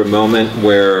after a moment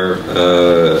where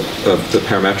of the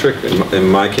parametric. In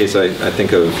my case, I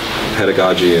think of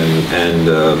pedagogy and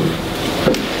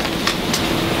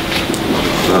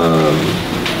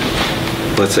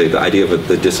let's say the idea of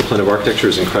the discipline of architecture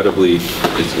is incredibly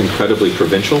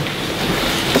provincial.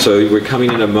 So we're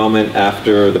coming in a moment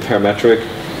after the parametric,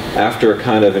 after a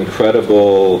kind of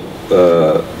incredible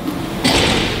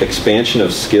expansion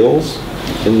of skills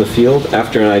in the field,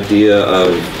 after an idea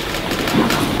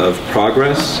of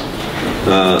progress,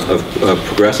 of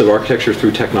progressive architecture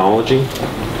through technology.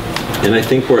 And I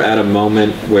think we're at a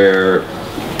moment where,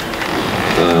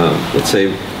 let's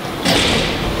say,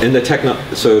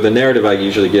 so the narrative I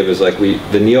usually give is like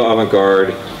the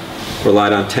neo-avant-garde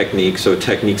relied on techniques, so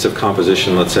techniques of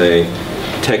composition, let's say,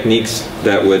 techniques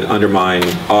that would undermine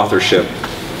authorship.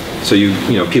 So you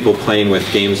know, people playing with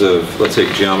games of, let's say,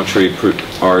 geometry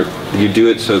art, you do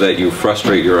it so that you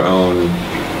frustrate your own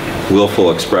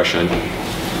willful expression.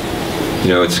 You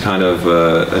know, it's kind of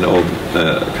an old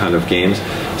kind of games.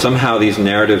 Somehow these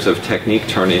narratives of technique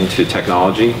turn into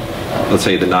technology. Let's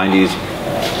say the 90s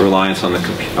reliance on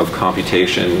of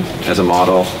computation as a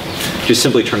model just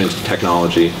simply turn into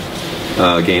technology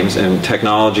games. And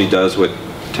technology does what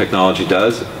technology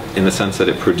does in the sense that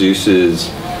it produces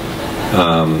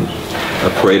a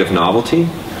parade of novelty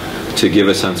to give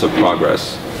a sense of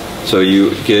progress. So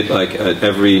you get, like,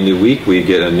 every new week we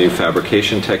get a new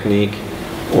fabrication technique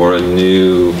or a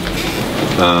new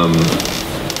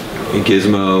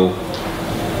gizmo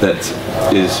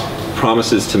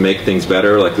promises to make things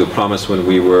better. Like the promise when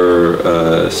we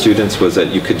were students was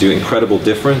that you could do incredible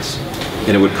difference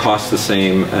and it would cost the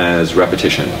same as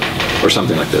repetition or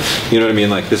something like this. You know what I mean?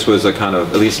 Like this was a kind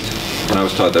of, at least when I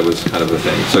was taught, that was kind of the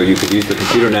thing. So you could use the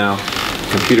computer now.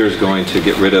 The computer is going to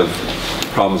get rid of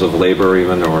problems of labor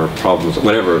even, or problems,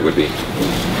 whatever it would be.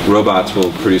 Robots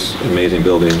will produce amazing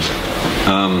buildings.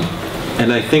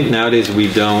 And I think nowadays we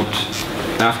don't,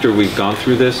 after we've gone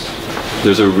through this,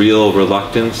 there's a real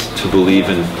reluctance to believe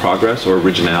in progress or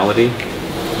originality.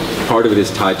 Part of it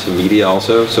is tied to media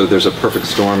also, so there's a perfect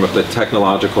storm of the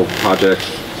technological project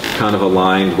kind of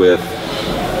aligned with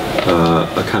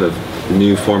a kind of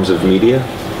new forms of media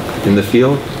in the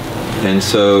field. And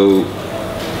so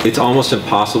it's almost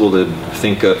impossible to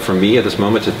think of, for me at this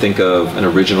moment, to think of an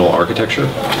original architecture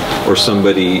or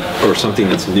somebody or something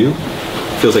that's new.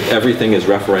 It feels like everything is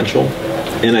referential,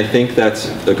 and I think that's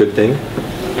a good thing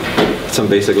at some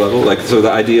basic level. Like, so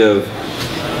the idea of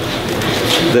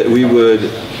that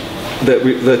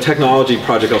the technology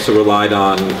project also relied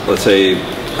on, let's say,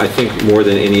 I think more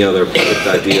than any other project,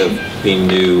 the idea of being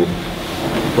new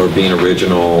or being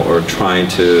original or trying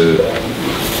to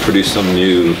produce some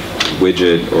new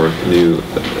widget or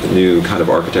new kind of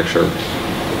architecture.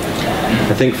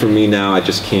 I think for me now, I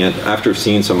just can't, after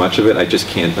seeing so much of it, I just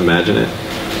can't imagine it.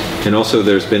 And also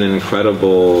there's been an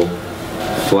incredible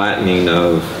flattening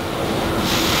of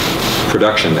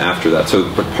production after that.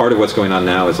 So part of what's going on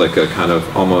now is like a kind of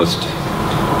almost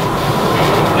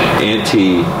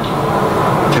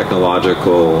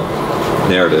anti-technological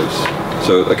narratives.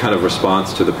 So a kind of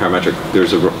response to the parametric,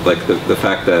 there's like the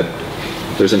fact that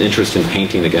there's an interest in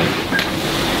painting again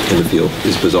in the field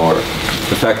is bizarre.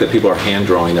 The fact that people are hand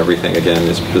drawing everything again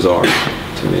is bizarre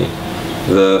to me.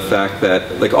 The fact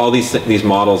that like all these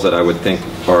models that I would think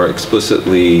are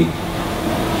explicitly,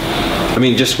 I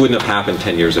mean, just wouldn't have happened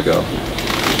 10 years ago,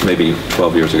 maybe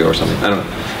 12 years ago or something. I don't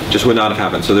know. Just would not have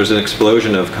happened. So there's an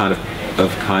explosion of kind of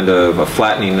a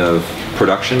flattening of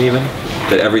production even,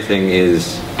 that everything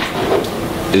is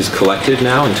collected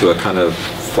now into a kind of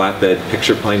flatbed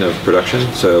picture plane of production.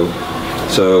 So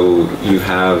you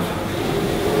have,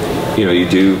 you know, you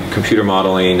do computer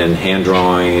modeling and hand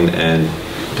drawing and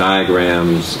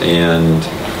diagrams and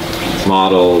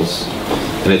models,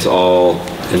 and it's all,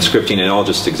 and scripting, and it all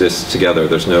just exists together.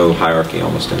 There's no hierarchy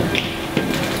almost in it.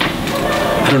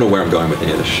 I don't know where I'm going with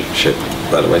any of this shit,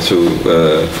 by the way. So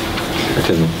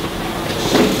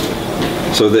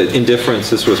so the indifference,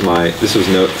 this was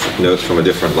notes from a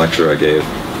different lecture I gave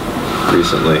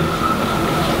recently.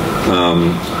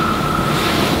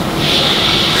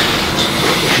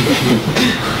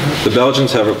 The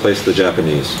Belgians have replaced the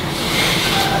Japanese.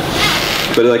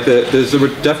 But like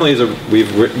definitely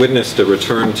we've witnessed a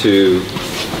return to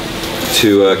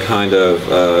a kind of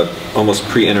almost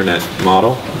pre-internet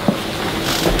model.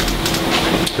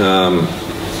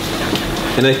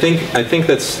 And I think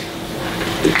that's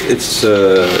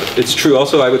it's true.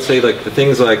 Also, I would say like the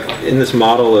things like in this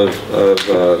model of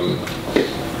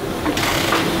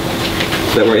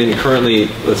that we're in currently,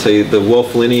 let's say the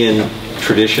Wolff-Linian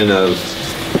tradition of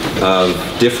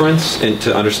difference and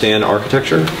to understand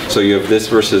architecture. So you have this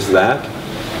versus that.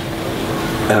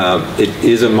 It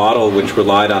is a model which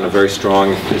relied on a very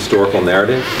strong historical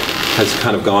narrative, has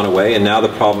kind of gone away, and now the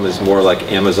problem is more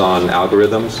like Amazon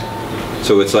algorithms.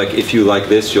 So it's like if you like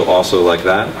this, you'll also like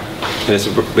that, and it's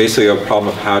basically a problem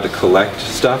of how to collect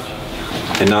stuff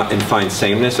and find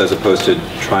sameness as opposed to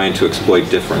trying to exploit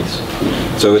difference.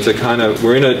 So it's a kind of,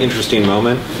 we're in an interesting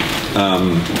moment.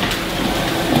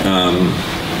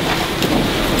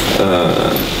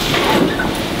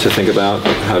 To think about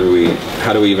how do we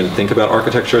even think about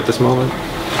architecture at this moment.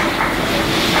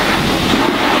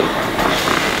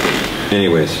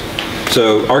 Anyways,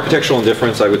 so architectural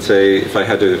indifference, I would say, if I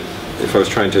was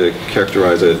trying to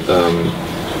characterize it,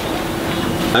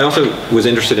 I also was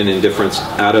interested in indifference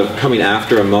out of coming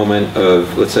after a moment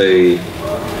of, let's say,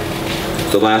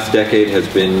 the last decade has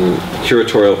been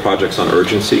curatorial projects on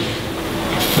urgency,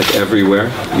 like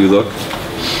everywhere you look.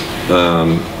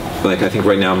 Like I think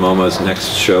right now MoMA's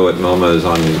next show at MoMA is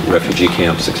on refugee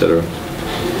camps, etc.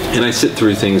 And I sit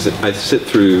through things that I sit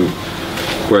through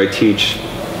where I teach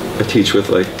with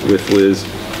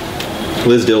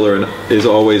Liz Diller, and is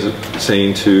always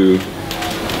saying to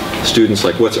students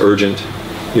like, what's urgent,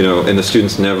 you know, and the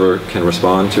students never can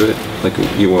respond to it. Like,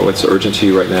 what's urgent to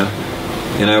you right now?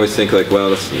 And I always think like,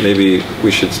 well, maybe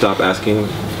we should stop asking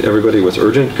everybody what's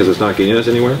urgent because it's not getting us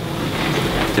anywhere.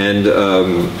 And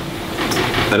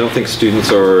I don't think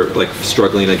students are like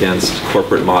struggling against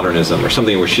corporate modernism or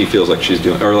something where she feels like she's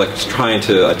doing, or like trying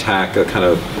to attack a kind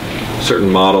of certain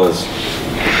models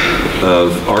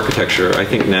of architecture. I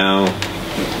think now,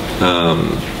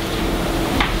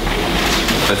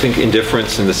 I think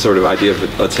indifference and this sort of idea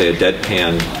of, let's say, a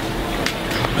deadpan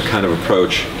kind of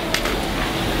approach,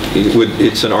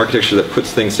 it's an architecture that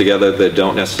puts things together that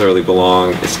don't necessarily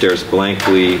belong. It stares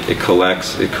blankly, it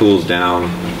collects, it cools down,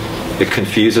 it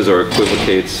confuses or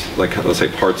equivocates, like, let's say,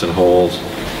 parts and wholes.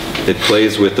 It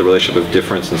plays with the relationship of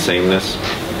difference and sameness.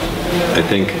 I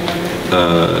think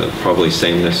probably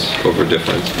sameness over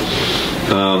difference.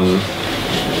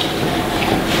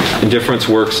 Indifference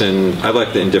works in, I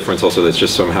like the indifference also that's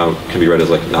just somehow can be read as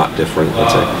like not different,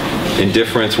 let's say.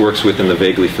 Indifference works within the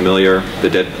vaguely familiar, the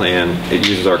deadpan. It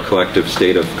uses our collective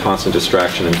state of constant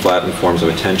distraction and flattened forms of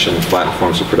attention, flattened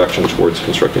forms of production towards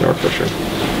constructing architecture.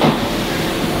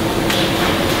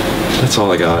 That's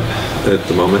all I got at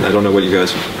the moment. I don't know what do you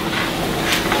guys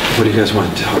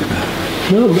want to talk about?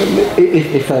 No,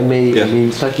 if I may, yeah. I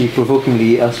mean, slightly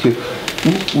provokingly ask you,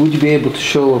 would you be able to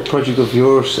show a project of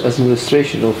yours as an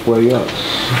illustration of where you are?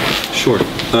 Sure.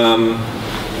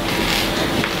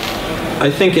 I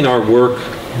think in our work,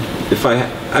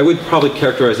 I would probably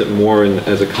characterize it more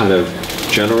as a kind of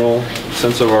general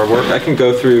sense of our work. I can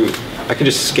go through, I can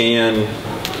just scan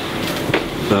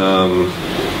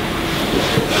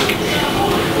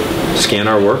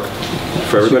our work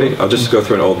for everybody. I'll just go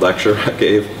through an old lecture I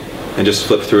gave and just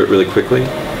flip through it really quickly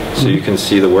so you can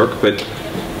see the work. But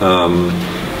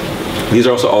these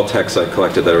are also all texts I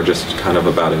collected that are just kind of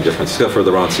about indifference, except for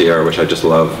the Rancière, which I just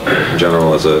love in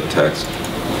general as a text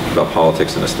about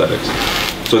politics and aesthetics.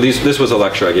 So this was a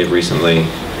lecture I gave recently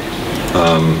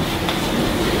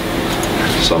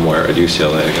somewhere at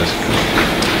UCLA, I guess.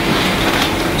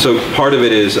 So part of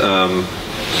it is,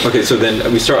 okay, so then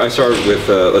I started with,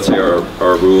 let's say,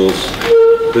 our rules.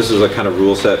 This is a kind of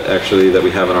rule set, actually, that we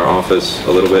have in our office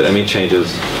a little bit. I mean,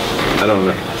 changes. I don't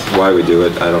know why we do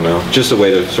it. I don't know. Just a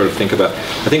way to sort of think about.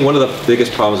 I think one of the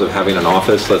biggest problems of having an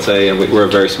office, let's say, and we're a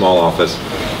very small office,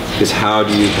 is how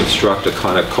do you construct a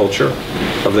kind of culture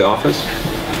of the office?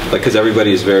 Like, because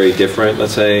everybody is very different,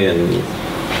 let's say, and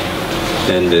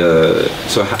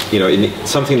so, you know,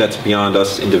 something that's beyond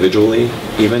us individually,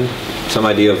 even. Some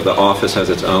idea of the office has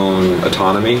its own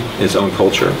autonomy, its own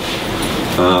culture.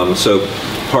 So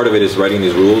part of it is writing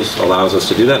these rules allows us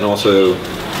to do that, and also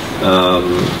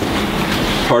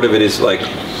part of it is like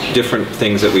different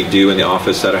things that we do in the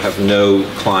office that have no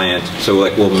client. So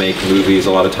like we'll make movies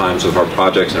a lot of times of our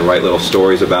projects and write little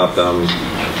stories about them.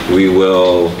 We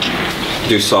will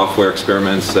do software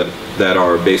experiments that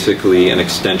are basically an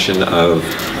extension of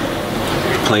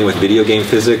playing with video game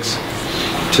physics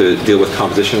to deal with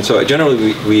composition. So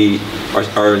generally we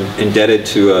are indebted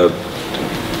to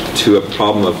a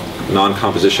problem of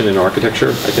non-composition in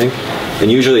architecture, I think.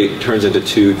 And usually it turns into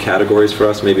two categories for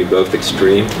us, maybe both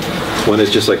extreme. One is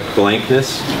just like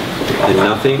blankness and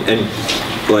nothing, and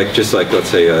like just like, let's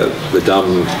say, the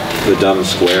dumb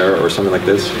square or something like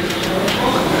this.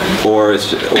 Or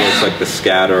it's like the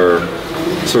scatter,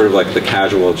 sort of like the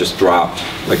casual just dropped,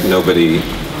 like nobody,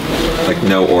 like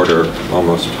no order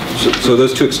almost. So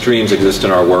those two extremes exist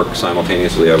in our work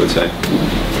simultaneously, I would say.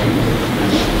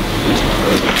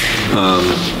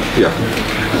 Yeah,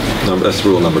 that's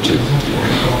rule number 2.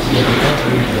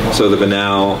 So the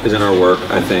banal is in our work,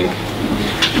 I think.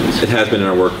 It has been in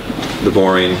our work. The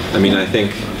boring, I mean, I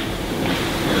think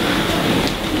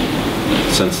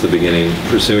since the beginning,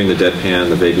 pursuing the deadpan,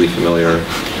 the vaguely familiar,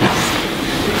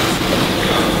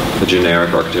 the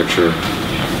generic architecture,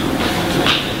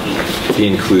 the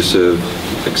inclusive,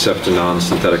 accept a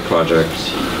non-synthetic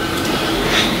projects.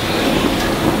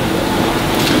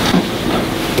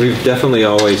 We've definitely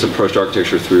always approached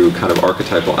architecture through kind of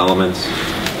archetypal elements.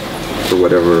 For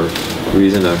whatever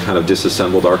reason, a kind of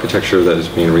disassembled architecture that is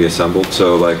being reassembled.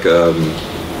 So like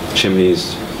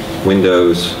chimneys,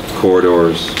 windows,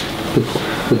 corridors.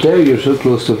 But there you're so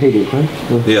close to Hejduk, right?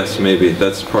 No. Yes, maybe.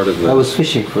 That's part of the... I was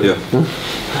fishing for it. Yeah.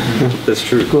 That's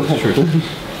true. Go ahead. That's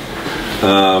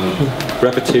true.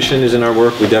 Repetition is in our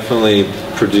work. We definitely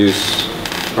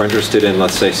are interested in,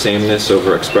 let's say, sameness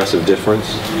over expressive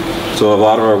difference. So a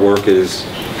lot of our work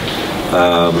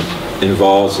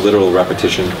involves literal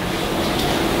repetition.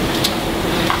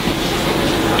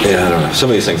 Yeah, I don't know. Some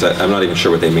of these things, I'm not even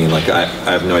sure what they mean. Like, I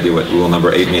have no idea what rule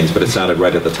number 8 means, but it sounded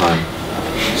right at the time.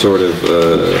 Sort of.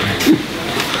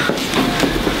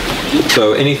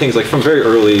 So anything like from very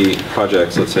early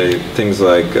projects, let's say, things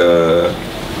like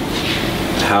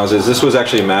houses. This was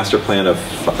actually a master plan of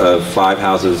 5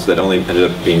 houses that only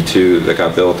ended up being 2 that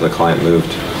got built and the client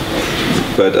moved.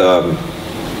 But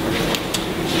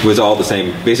it was all the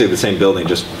same, basically the same building,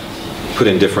 just put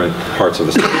in different parts of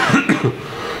the city.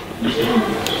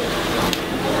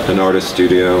 An artist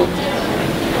studio.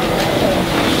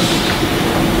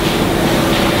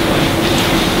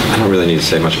 don't really need to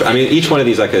say much about it. I mean, each one of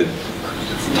these I could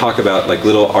talk about, like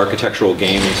little architectural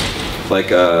games, like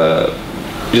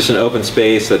just an open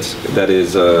space that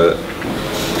is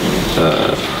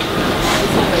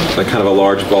like kind of a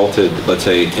large vaulted, let's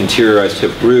say, interiorized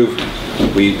tip roof.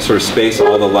 We sort of space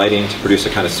all the lighting to produce a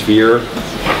kind of sphere.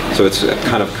 So it's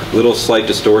kind of little slight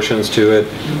distortions to it.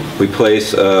 We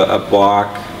place a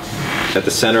block at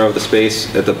the center of the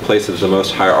space, at the place that's the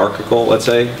most hierarchical, let's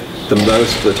say.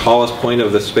 The tallest point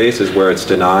of the space is where it's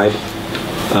denied.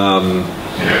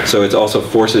 So it also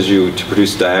forces you to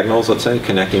produce diagonals, let's say,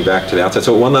 connecting back to the outside.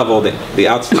 So at one level, the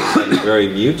outside is very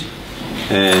mute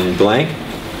and blank,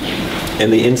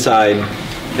 and the inside,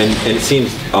 and it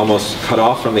seems almost cut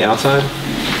off from the outside,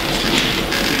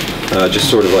 just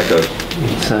sort of like a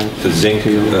zinc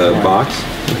box.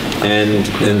 And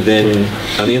then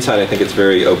on the inside, I think it's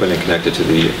very open and connected to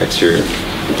the exterior.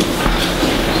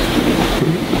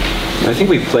 I think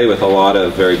we play with a lot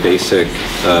of very basic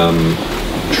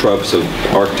tropes of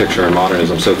architecture and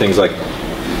modernism. So things like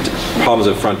problems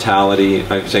of frontality.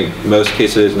 I think most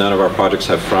cases, none of our projects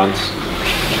have fronts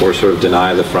or sort of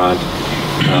deny the front.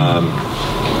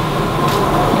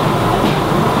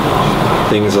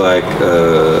 Things like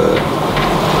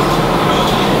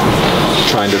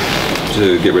trying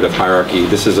to get rid of hierarchy.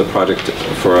 This is a project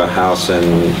for a house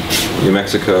in New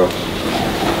Mexico.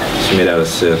 It's made out of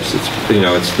SIPs.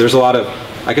 There's a lot of,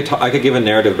 I could give a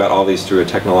narrative about all these through a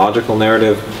technological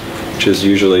narrative, which is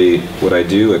usually what I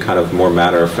do, a kind of more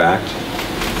matter of fact.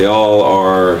 They all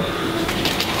are,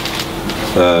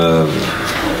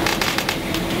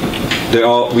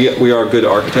 we are good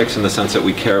architects in the sense that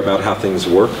we care about how things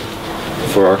work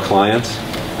for our clients.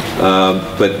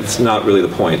 But it's not really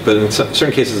the point. But in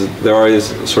certain cases, there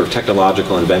is sort of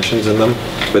technological inventions in them.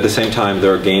 But at the same time,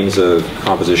 there are games of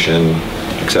composition,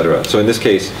 etc. So in this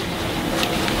case,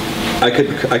 I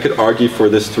could argue for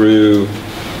this through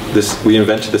this. We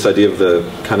invented this idea of the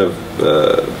kind of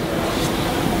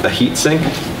a heat sink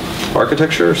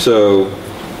architecture. So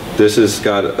this has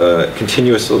got a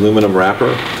continuous aluminum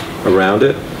wrapper around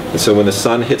it. And so when the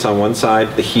sun hits on one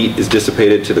side, the heat is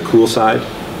dissipated to the cool side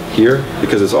here,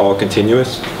 because it's all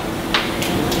continuous.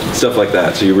 Stuff like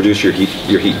that. So you reduce your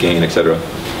heat gain, etc.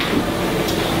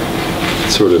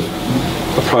 Sort of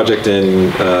a project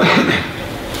in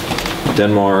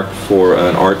Denmark for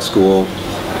an art school,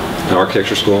 an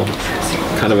architecture school.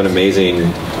 Kind of an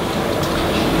amazing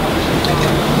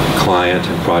client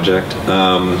and project.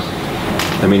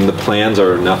 I mean, the plans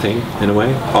are nothing in a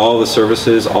way. All the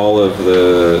services, all of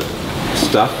the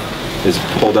stuff is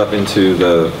pulled up into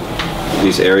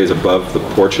these areas above the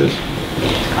porches.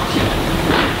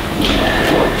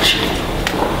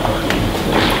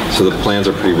 So the plans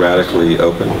are pretty radically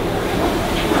open.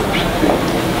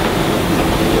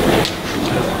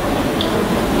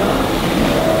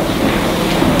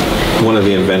 One of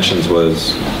the inventions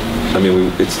was, I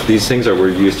mean, these things we're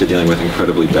used to dealing with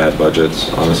incredibly bad budgets.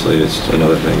 Honestly, it's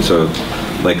another thing. So,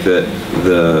 like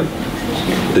the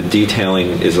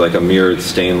detailing is like a mirrored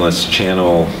stainless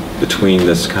channel between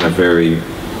this kind of very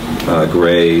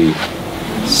gray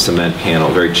cement panel,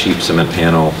 very cheap cement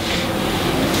panel.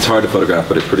 It's hard to photograph,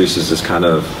 but it produces this kind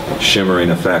of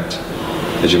shimmering effect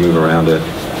as you move around it.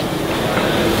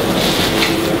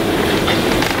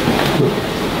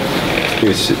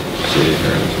 You see it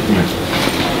here.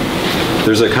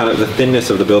 There's a kind of, the thinness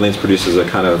of the buildings produces a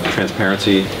kind of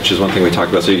transparency, which is one thing we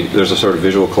talked about. So there's a sort of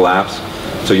visual collapse.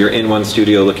 So you're in one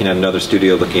studio looking at another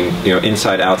studio, looking,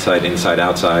 inside, outside, inside,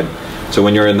 outside. So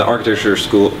when you're in the architecture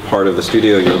school part of the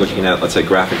studio, you're looking at, let's say,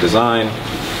 graphic design.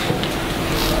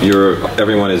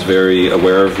 Everyone is very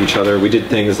aware of each other. We did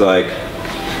things like,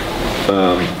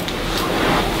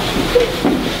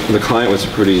 the client was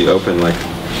pretty open, like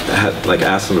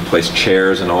asked them to place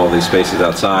chairs in all these spaces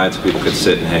outside so people could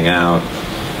sit and hang out.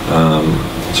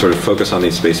 Sort of focus on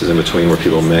these spaces in between where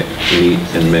people meet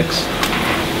and mix.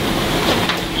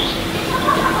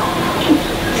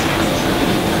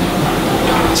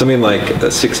 Something like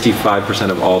 65%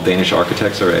 of all Danish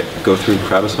architects go through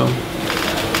Krabbesholm,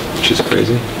 which is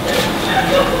crazy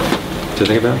to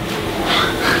think about.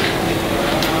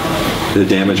 The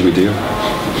damage we do.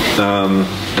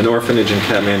 An orphanage in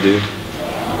Kathmandu.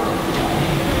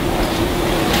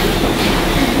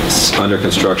 It's under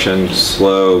construction,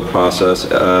 slow process.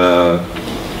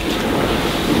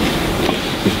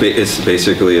 It's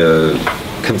basically a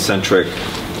concentric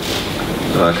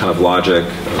kind of logic,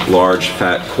 large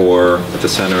fat core at the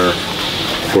center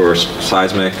for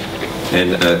seismic,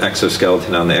 and an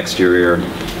exoskeleton on the exterior,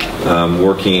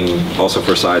 working also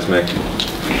for seismic.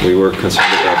 We were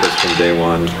concerned about this from day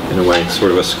one, in a way,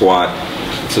 sort of a squat.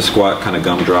 It's a squat kind of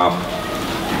gumdrop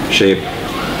shape.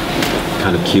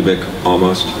 kind of cubic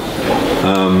almost.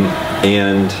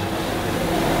 And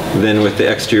then with the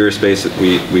exterior space,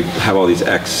 we have all these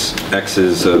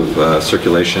X's of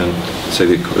circulation. So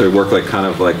they work like kind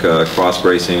of like cross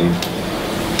bracing.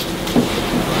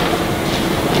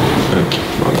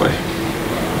 Wrong way.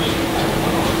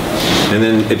 And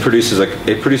then it produces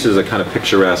a kind of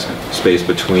picturesque space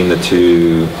between the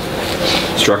two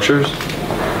structures,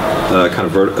 kind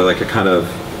of like a kind of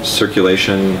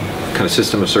circulation, kind of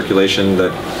system of circulation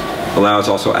that allows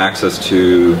also access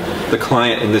to the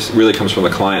client. And this really comes from the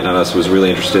client, not us, who was really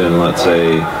interested in, let's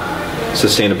say,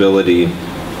 sustainability,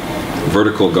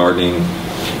 vertical gardening,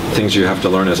 things you have to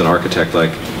learn as an architect,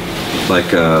 like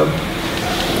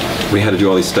we had to do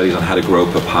all these studies on how to grow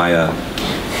papaya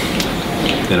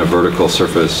in a vertical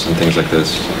surface and things like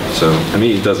this. So, I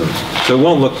mean, it doesn't. So it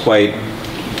won't look quite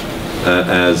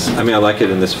as, I mean, I like it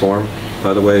in this form,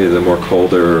 by the way, the more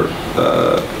colder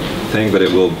thing, but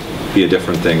it will be a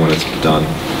different thing when it's done.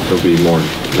 It'll be more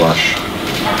lush.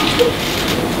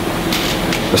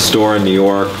 A store in New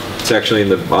York, it's actually in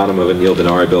the bottom of a Neil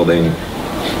Denari building.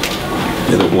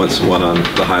 And once one on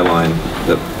the High Line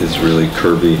that is really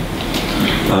curvy.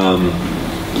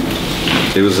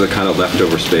 It was a kind of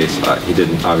leftover space. He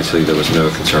didn't, obviously there was no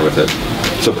concern with it.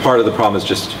 So part of the problem is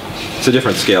just, it's a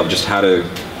different scale, just how to,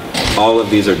 all of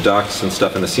these are ducts and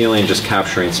stuff in the ceiling, just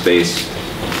capturing space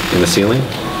in the ceiling.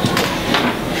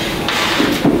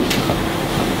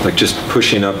 Like just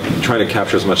pushing up, trying to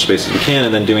capture as much space as we can,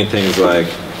 and then doing things like,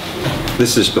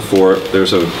 this is before,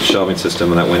 there's a shelving system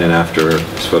that went in after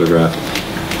this photograph.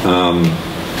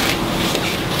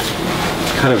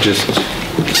 Kind of just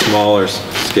smaller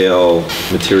scale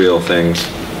material things.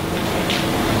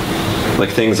 Like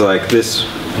things like this,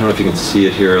 I don't know if you can see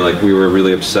it here, like we were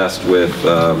really obsessed with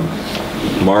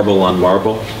marble on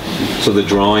marble. So the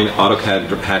drawing,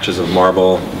 AutoCAD patches of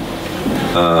marble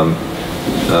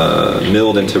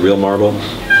milled into real marble.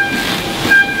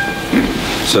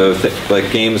 So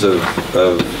like games of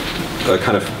a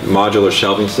kind of modular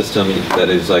shelving system that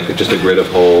is like just a grid of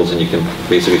holes, and you can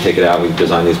basically take it out. We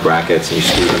design these brackets and you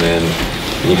screw them in,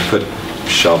 and you can put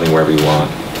shelving wherever you want.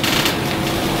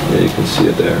 Yeah, you can see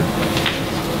it there.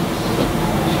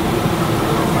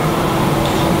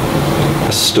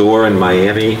 A store in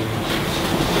Miami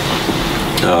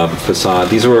facade.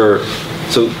 These were,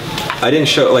 so I didn't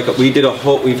show, like we did a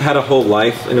whole, we've had a whole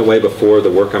life in a way before the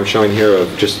work I'm showing here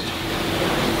of just,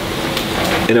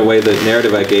 in a way the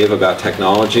narrative I gave about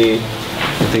technology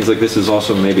and things like this is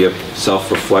also maybe a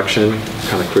self-reflection,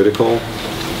 kind of critical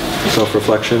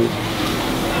self-reflection.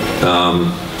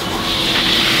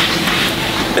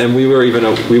 And we were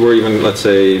even, let's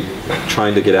say,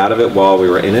 trying to get out of it while we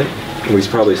were in it. We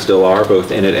probably still are,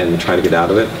 both in it and trying to get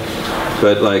out of it.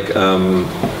 But like,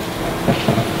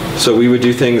 so we would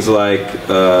do things like,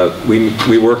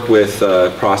 we work with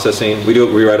processing. We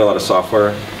write a lot of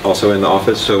software also in the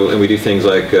office. So, and we do things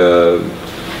like, the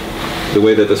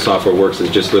way that the software works is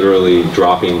just literally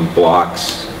dropping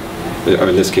blocks, or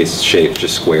in this case shapes,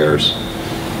 just squares,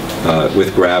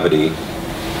 with gravity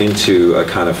into a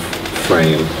kind of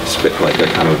frame, like a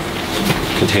kind of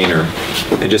container,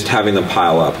 and just having them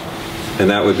pile up. And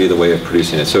that would be the way of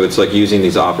producing it. So it's like using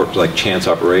these like chance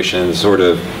operations, sort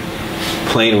of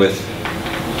playing with,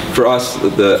 for us,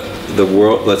 the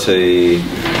world, let's say,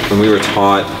 when we were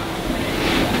taught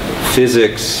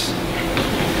physics,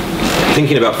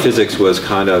 thinking about physics was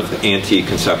kind of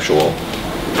anti-conceptual.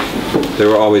 They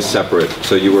were always separate.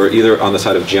 So you were either on the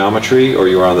side of geometry or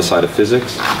you were on the side of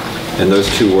physics. And those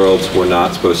two worlds were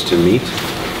not supposed to meet.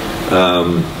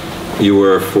 You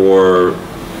were for,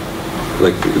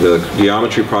 like, the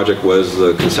geometry project was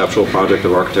the conceptual project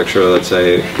of architecture, let's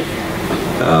say,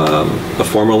 a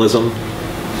formalism.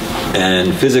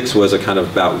 And physics was a kind of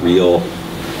about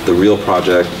the real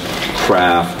project,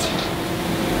 craft,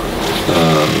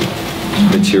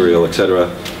 material, etc.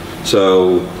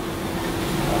 So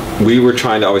we were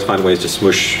trying to always find ways to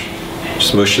smush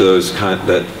those kind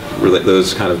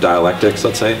of dialectics,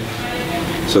 let's say.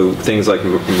 So things like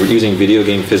we're using video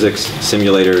game physics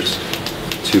simulators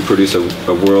to produce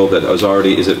a world that is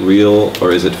already, is it real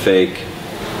or is it fake?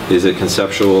 Is it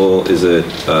conceptual? Is it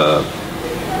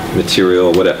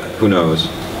material? Who knows?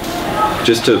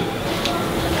 Just to,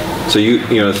 so you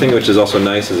know, the thing which is also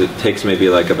nice is it takes maybe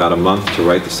like about a month to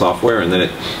write the software, and then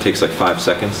it takes like 5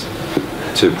 seconds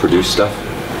to produce stuff.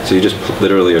 So you just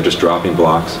literally are just dropping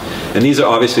blocks. And these are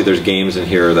obviously, there's games in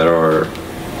here that are,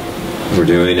 we're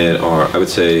doing it, or I would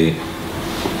say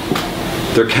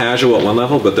they're casual at one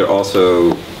level, but they're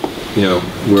also, you know,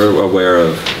 we're aware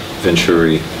of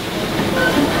Venturi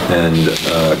and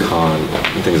Kahn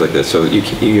and things like this. So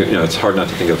you know, it's hard not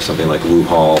to think of something like Wu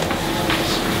Hall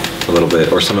a little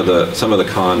bit, or some of the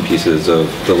Kahn pieces of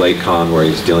the late Kahn, where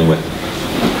he's dealing with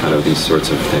kind of these sorts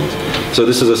of things. So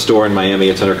this is a store in Miami.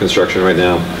 It's under construction right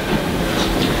now.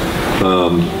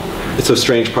 It's a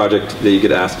strange project that you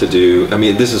get asked to do. I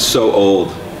mean, this is so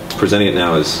old. Presenting it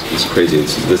now is crazy.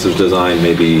 This was designed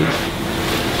maybe, I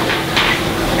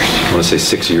want to say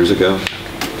 6 years ago.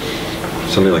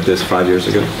 Something like this, 5 years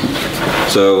ago.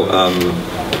 So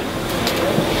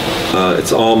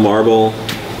it's all marble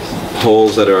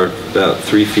holes that are about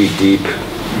 3 feet deep.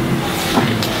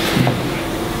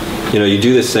 You know, you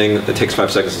do this thing, it takes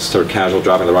 5 seconds, it's sort of casual,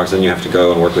 dropping the rocks, then you have to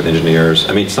go and work with engineers.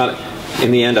 I mean, it's not,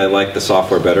 in the end, I like the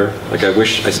software better. Like,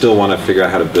 I still want to figure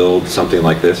out how to build something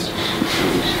like this.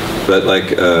 But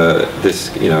like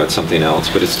this, you know, it's something else,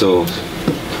 but it's still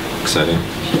exciting.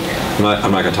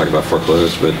 I'm not going to talk about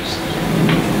foreclosed, but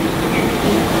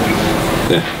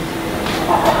yeah,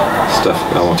 stuff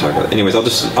I won't talk about. Anyways, I'll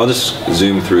just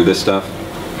zoom through this stuff,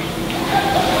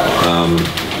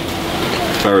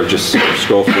 or just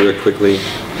scroll through it quickly.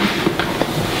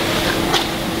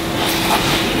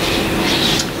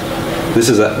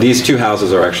 These two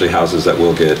houses are actually houses that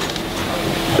will get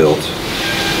built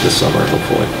this summer,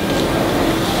 hopefully.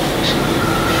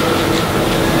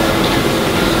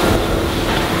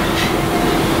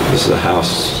 This is a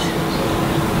house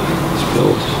that's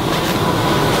built.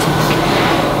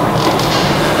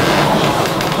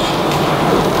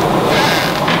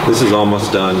 This is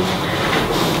almost done.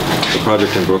 The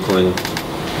project in Brooklyn,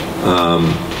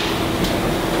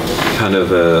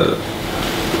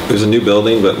 it was a new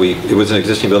building, but it was an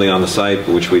existing building on the site,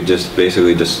 which we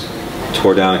basically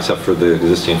tore down except for the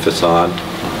existing facade.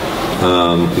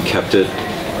 We kept it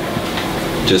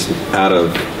just out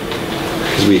of,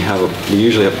 because we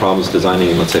usually have problems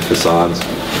designing, let's say, facades.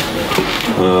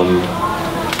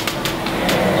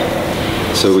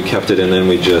 So we kept it, and then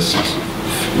we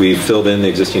filled in the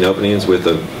existing openings with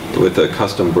a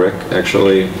custom brick,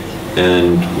 actually,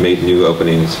 and made new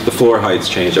openings. The floor heights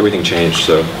changed, everything changed,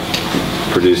 so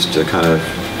produced a kind of,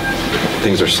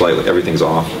 everything's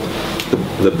off.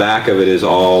 The back of it is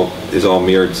all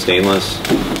mirrored stainless.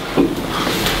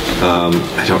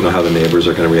 I don't know how the neighbors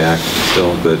are going to react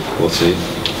still, but we'll see.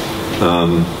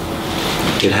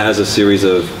 It has a series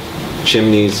of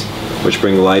chimneys which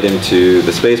bring light into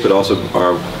the space, but also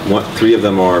 3 of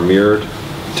them are mirrored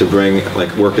to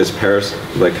work as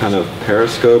kind of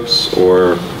periscopes,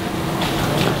 or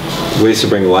ways to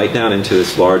bring light down into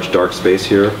this large dark space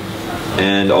here.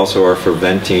 And also are for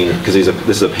venting, because this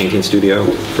is a painting studio,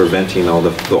 for venting all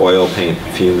the oil paint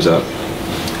fumes up.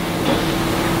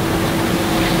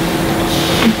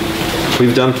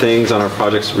 We've done things on our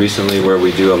projects recently where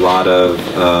we do a lot of,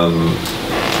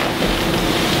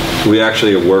 we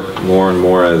actually work more and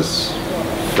more as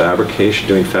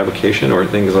doing fabrication, or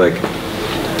things like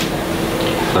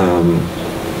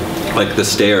the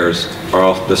stairs, are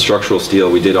all the structural steel.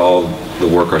 We did all the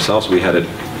work ourselves.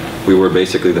 We were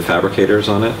basically the fabricators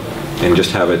on it, and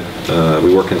just have it,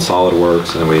 we work in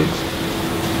SolidWorks, and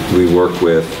we work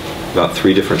with about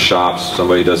 3 different shops.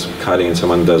 Somebody does cutting,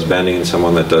 someone does bending,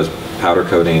 someone that does powder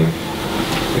coating,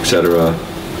 etc.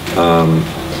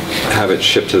 Have it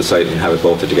shipped to the site and have it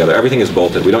bolted together. Everything is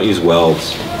bolted. We don't use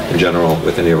welds in general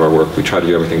with any of our work. We try to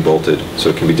do everything bolted so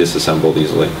it can be disassembled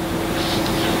easily.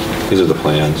 These are the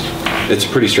plans. It's a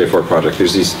pretty straightforward project.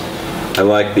 I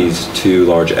like these 2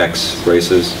 large X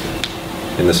braces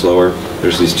in this lower.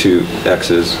 There's these 2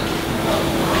 X's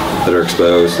that are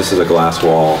exposed. This is a glass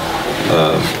wall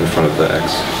in front of the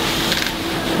X.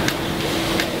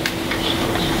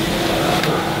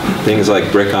 Things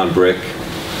like brick on brick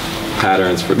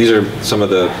patterns. These are some of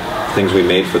the things we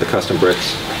made for the custom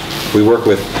bricks. We work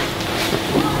with,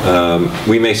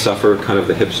 we may suffer kind of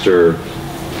the hipster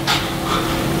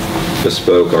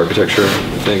bespoke architecture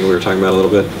thing we were talking about a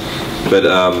little bit. But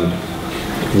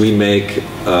we make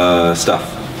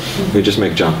stuff. We just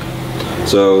make junk.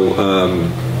 So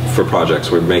for projects,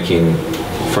 we're making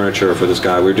furniture for this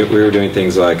guy. We were doing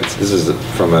things like, this is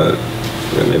from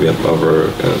maybe over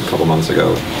a couple months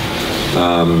ago.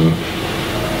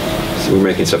 So we're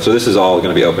making stuff. So this is all going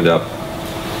to be opened up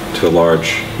to a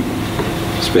large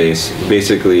space.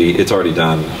 Basically, it's already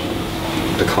done.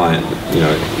 The client,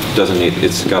 doesn't need.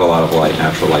 It's got a lot of light,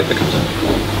 natural light that comes in.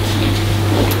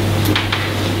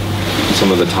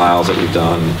 Some of the tiles that we've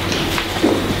done.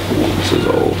 This is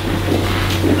old.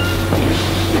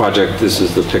 Project, this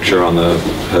is the picture on the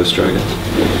poster, I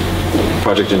guess.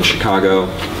 Project in Chicago,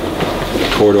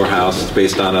 corridor house. It's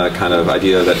based on a kind of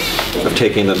idea of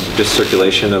taking the just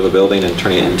circulation of a building and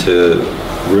turning it into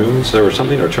rooms or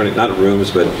something, not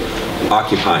rooms, but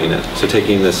occupying it. So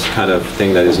taking this kind of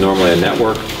thing that is normally a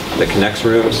network that connects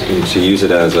rooms and to use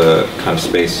it as a kind of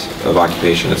space of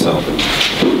occupation itself.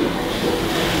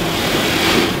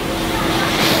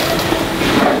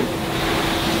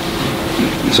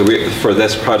 So for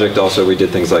this project also we did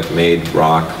things like made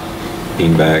rock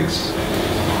beanbags,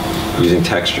 using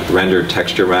rendered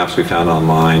texture maps we found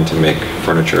online to make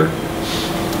furniture.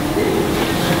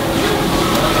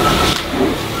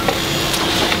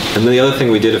 And then the other thing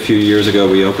we did a few years ago,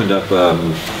 we opened up,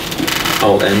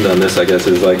 I'll end on this I guess,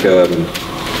 is like,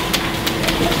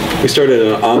 we started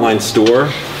an online store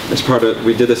as part of,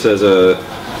 we did this as a,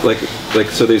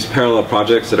 so these parallel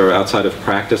projects that are outside of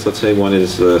practice, let's say one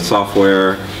is the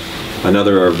software,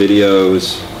 another are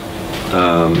videos,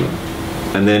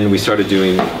 and then we started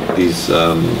doing these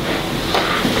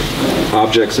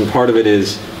objects, and part of it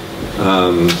is,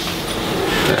 I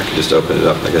can just open it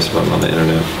up, I guess, if I'm on the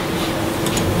internet.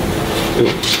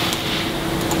 Oops.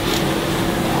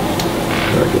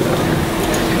 How do I get out of here?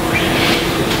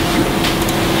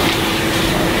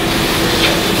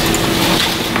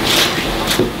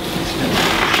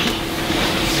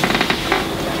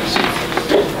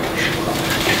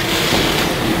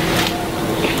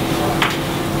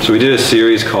 So we did a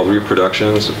series called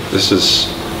Reproductions. This is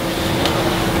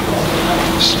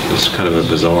kind of a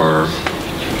bizarre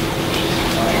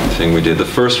thing we did. The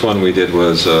first one we did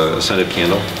was a scented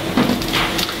candle.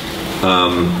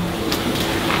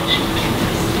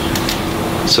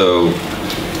 So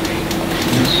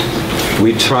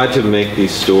we tried to make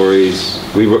these stories,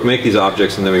 we make these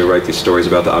objects and then we write these stories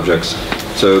about the objects.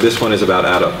 So this one is about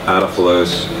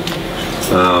Adophilos,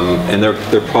 and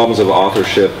they're problems of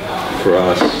authorship for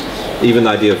us. Even the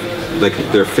idea of, like,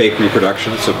 they're fake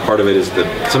reproductions, so part of it is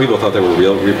that some people thought they were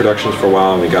real reproductions for a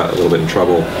while and we got a little bit in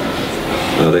trouble.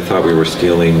 They thought we were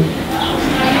stealing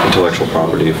intellectual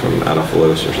property from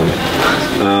Adophilos or something.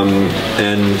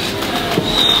 And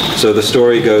so the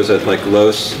story goes that, like,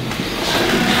 Los,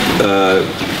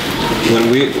 when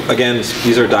we, again,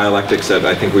 these are dialectics that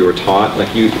I think we were taught.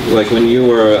 Like when you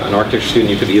were an architecture student,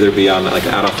 you could either be on, like,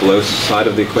 Adophilos' side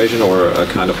of the equation or a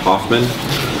kind of Hoffman.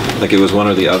 Like, it was one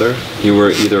or the other. You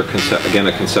were either, again,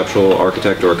 a conceptual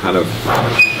architect or a kind of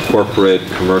corporate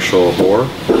commercial whore.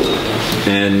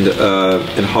 And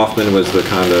Hoffman was the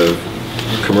kind of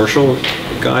commercial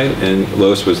guy, and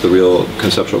Los was the real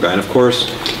conceptual guy. And of course,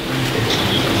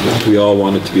 we all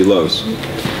wanted to be Los.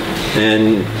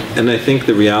 And I think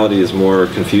the reality is more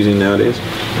confusing nowadays.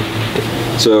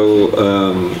 So,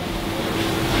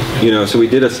 you know, so we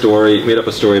did a story, made up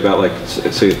a story about, like,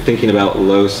 so thinking about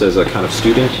Los as a kind of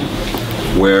student,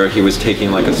 where he was taking,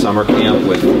 like, a summer camp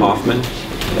with Hoffman,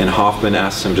 and Hoffman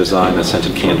asked him to design a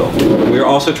scented candle. We were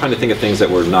also trying to think of things that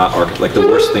were not like the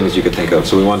worst things you could think of.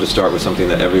 So we wanted to start with something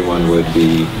that everyone would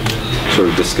be sort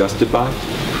of disgusted by,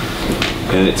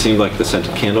 and it seemed like the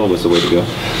scented candle was the way to go.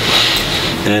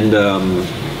 And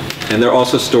there are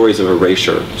also stories of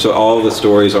erasure. So all of the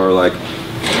stories are like,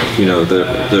 you know,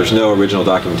 there's no original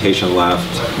documentation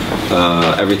left.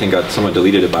 Everything someone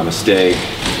deleted it by mistake.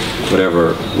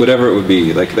 Whatever it would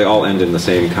be. Like, they all end in the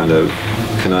same kind of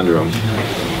conundrum.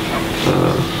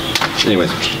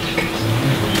 Anyways,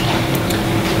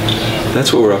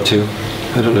 that's what we're up to.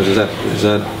 I don't know. Does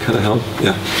that kind of help?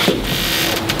 Yeah.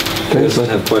 You guys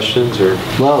have questions or?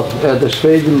 Well, there's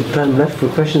very little time left for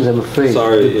questions, I'm afraid.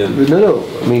 Sorry. Yeah. No.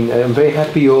 I mean, I'm very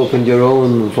happy you opened your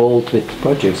own vault with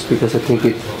projects, because I think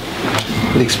it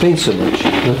explains so much.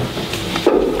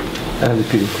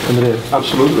 Andrea.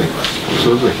 Absolutely.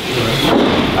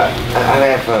 I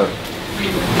have a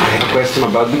question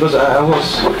about, because I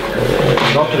was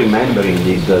not remembering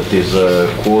this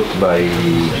quote by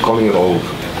Colin Rolfe,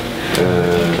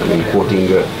 quoting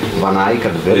Van Eyck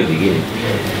at the very beginning.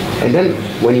 And then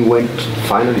when you went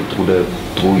finally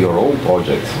through your own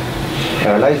projects,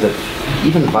 I realized that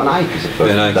even Van Eyck is a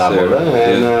perfect double.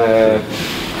 And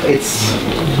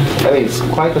it's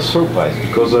quite a surprise,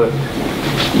 because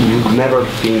you never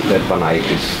think that Van Eyck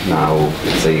is now,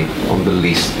 let's say, on the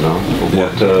list, no? Of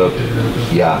what,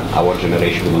 our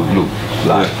generation would look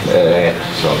like.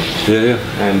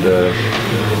 And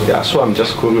so I'm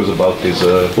just curious about this.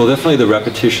 Well, definitely the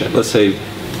repetition. Let's say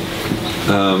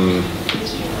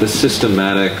the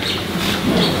systematic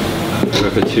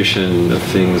repetition of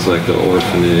things like the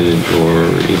orphanage, or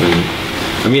even.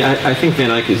 I mean, I think Van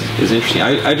Eyck is interesting.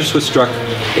 I just was struck.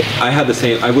 I had the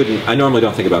same. I normally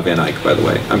don't think about Van Eyck, by the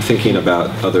way. I'm thinking about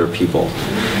other people.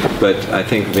 But I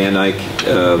think Van Eyck.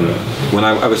 When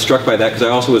I was struck by that, because I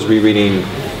also was rereading.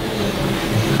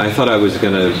 I thought I was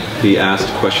going to be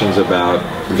asked questions about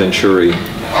Venturi,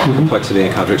 complexity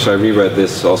and contradiction. So I reread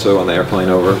this also on the airplane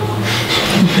over,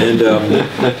 And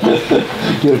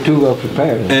you're too well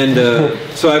prepared. And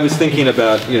so I was thinking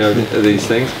about these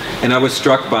things, and I was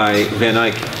struck by Van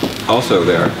Eyck also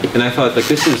there, and I thought like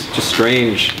this is just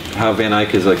strange how Van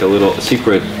Eyck is like a little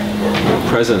secret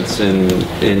presence in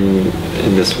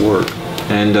this work,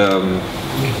 and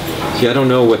I don't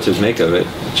know what to make of it.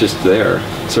 It's just there,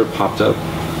 it sort of popped up.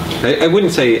 I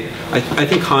wouldn't say. I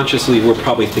think consciously we're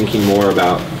probably thinking more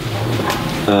about.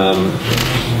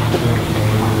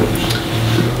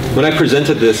 When I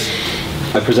presented this,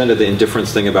 I presented the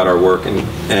indifference thing about our work,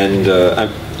 and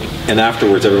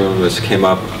afterwards everyone came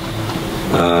up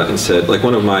and said, like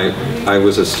I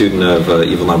was a student of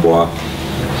Yves Lambois,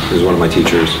 who was one of my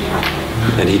teachers,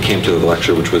 and he came to the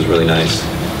lecture, which was really nice,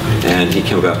 and he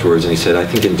came up afterwards and he said, I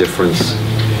think indifference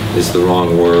is the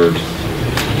wrong word.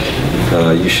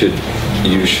 You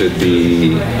should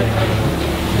be.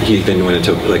 He then went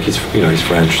into like he's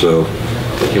French, so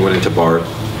he went into Barthes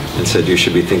and said you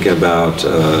should be thinking about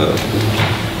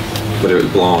whatever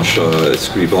Blanche,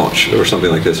 Esprit Blanche, or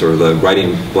something like this, or the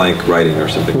writing blank writing or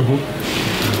something.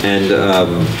 Mm-hmm. And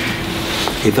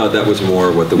he thought that was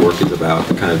more what the work is about,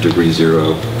 the kind of degree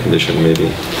zero condition,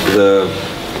 maybe.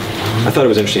 I thought it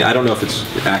was interesting. I don't know if it's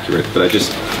accurate, but I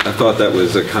thought that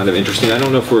was a kind of interesting. I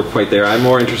don't know if we're quite there. I'm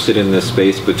more interested in the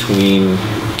space between,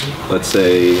 let's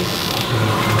say,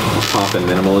 pop and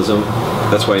minimalism.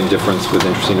 That's why indifference was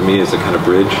interesting to me as a kind of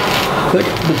bridge. But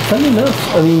funny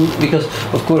enough, I mean, because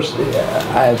of course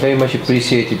I very much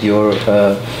appreciated your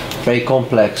very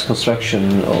complex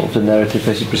construction of the narrative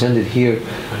as you presented here,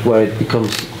 where it becomes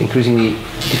increasingly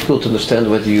difficult to understand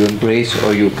whether you embrace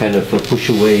or you kind of push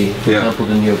away, for example,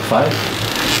 the New York 5.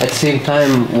 At the same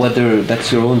time, whether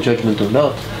that's your own judgment or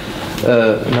not,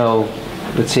 now,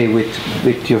 let's say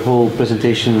with your whole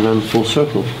presentation run full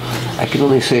circle, I can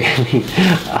only say, I mean,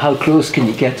 how close can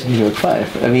you get to New York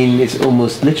 5? I mean, it's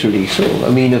almost literally so. I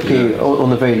mean, okay,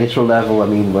 on a very literal level, I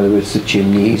mean, whether it's the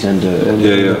chimneys and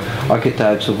the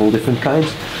archetypes of all different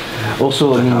kinds.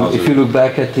 Also, I mean, if you look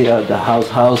back at the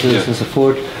houses and so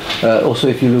forth, also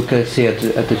if you look at, say,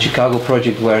 at the Chicago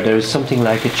project, where there is something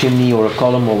like a chimney or a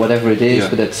column or whatever it is,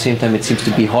 but at the same time it seems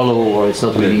to be hollow or it's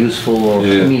not really useful, or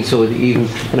I mean, so it even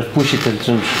kind of push it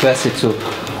and press it. So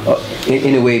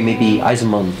in a way, maybe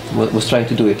Eisenman was trying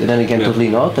to do it, and then again, totally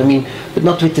not. I mean, but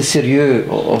not with the sérieux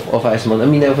of Eisenman. I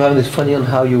mean, I found it funny on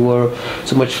how you were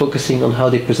so much focusing on how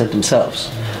they present themselves,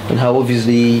 and how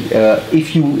obviously,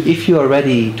 if you are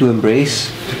ready to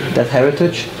embrace that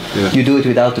heritage, you do it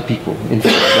without the people, in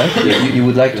fact, right? You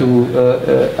would like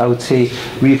to, I would say,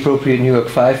 reappropriate New York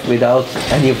 5 without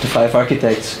any of the 5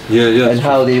 architects, and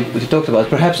how they talked about.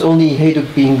 Perhaps only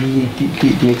Hejduk being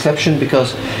the exception,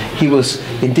 because he was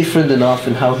indifferent enough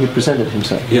in how he presented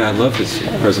himself. Yeah, I love his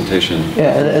presentation.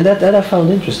 Yeah, and that I found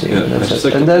interesting.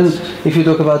 And then, if you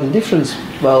talk about indifference,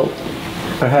 well,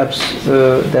 perhaps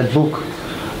that book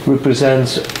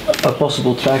represents a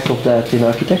possible track of that in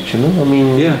architecture, no? I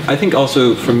mean... Yeah, I think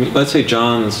also, for me, let's say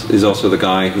Johns is also the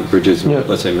guy who bridges,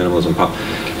 let's say, minimalism pop.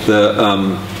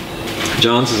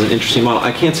 Johns is an interesting model.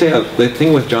 I can't say, the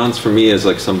thing with Johns for me is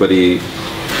like somebody,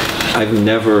 I've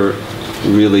never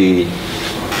really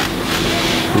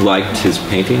liked his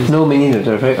paintings. No, me neither.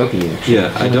 They're very ugly, actually.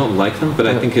 Yeah, I don't like them, but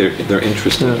I think they're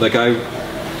interesting. Like I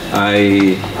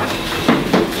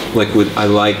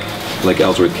like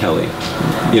Ellsworth Kelly.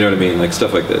 You know what I mean? Like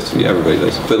stuff like this. Yeah, everybody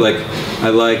does. But like, I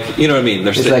like, you know what I mean?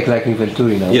 It's like liking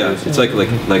Venturi now. Yeah, it's like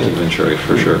liking Venturi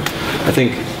for sure. I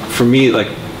think for me, like,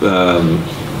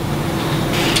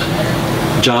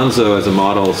 Jonzo as a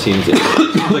model seems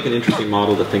like an interesting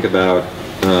model to think about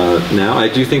now. I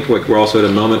do think like we're also at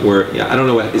a moment where, I don't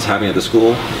know what is happening at the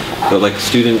school, but like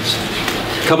students,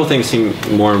 a couple things seem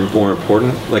more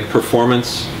important, like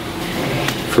performance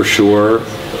for sure.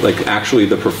 Like actually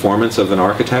the performance of an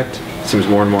architect seems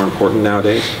more and more important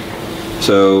nowadays.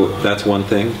 So that's one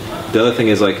thing. The other thing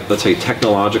is like, let's say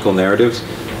technological narratives.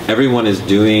 Everyone is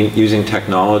using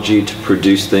technology to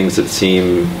produce things that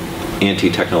seem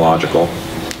anti-technological.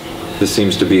 This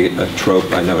seems to be a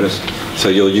trope I noticed. So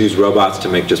you'll use robots to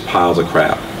make just piles of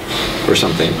crap or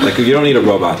something. Like you don't need a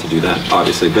robot to do that,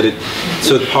 obviously. But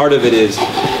so part of it is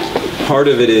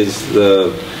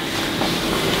the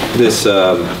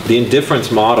indifference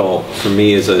model for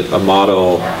me is a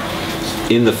model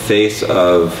in the face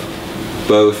of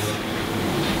both.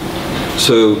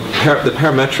 So the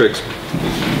parametrics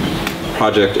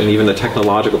project and even the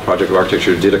technological project of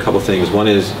architecture did a couple things. One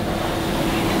is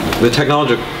the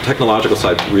technological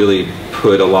side really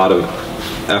put a lot of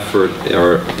effort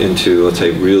into, let's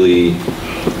say, really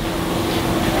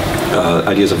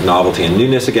ideas of novelty and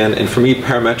newness again. And for me,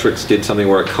 parametrics did something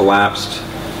where it collapsed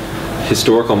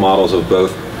historical models of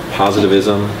both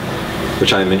positivism,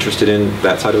 which I'm interested in,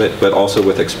 that side of it, but also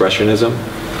with expressionism.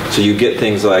 So you get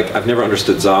things like, I've never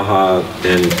understood Zaha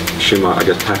and Schumacher, I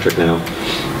guess Patrick now,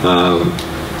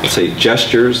 let's say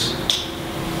gestures,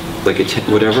 like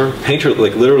whatever,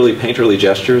 like literally painterly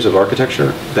gestures of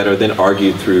architecture that are then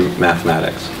argued through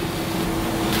mathematics.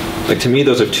 Like to me,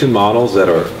 those are two models that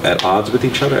are at odds with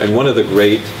each other, and one of the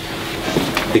great,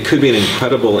 it could be an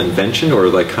incredible invention or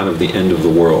like kind of the end of the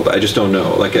world. I just don't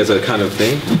know. Like as a kind of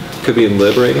thing, it could be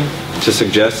liberating to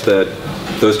suggest that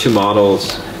those two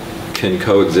models can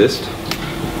coexist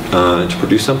to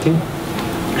produce something,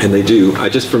 and they do.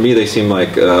 For me, they seem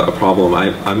like a problem.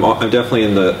 I'm definitely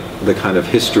in the kind of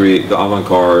history, the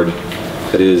avant-garde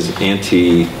that is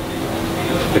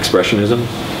anti-expressionism.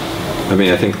 I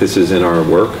mean, I think this is in our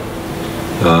work.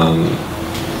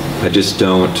 I just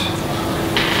don't.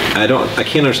 I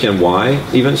can't understand why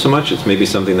even so much. It's maybe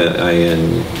something that I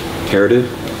inherited,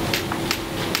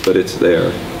 but it's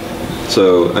there.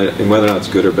 So, and whether or not it's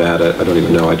good or bad, I don't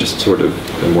even know. I just sort of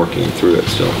am working through it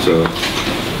still. So.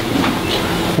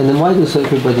 And then why does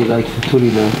everybody like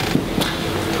Venturi now?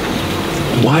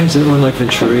 Why does everyone like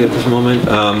Venturi at this moment?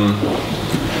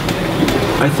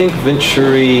 I think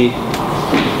Venturi.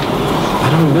 I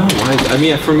don't know. I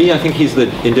mean, for me, I think he's the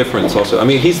indifference also. I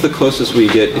mean, he's the closest we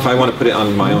get, if I want to put it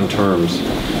on my own terms,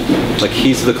 like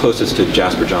he's the closest to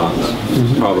Jasper Johns,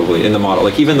 probably, in the model.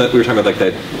 Like even we were talking about like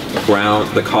that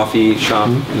the coffee shop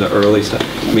in the early stuff.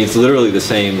 I mean, it's literally the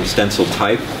same stencil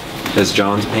type as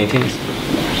John's paintings.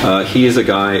 He is a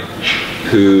guy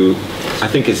who I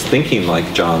think is thinking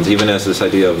like John's, even as this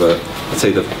idea of, let's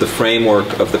say, the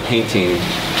framework of the painting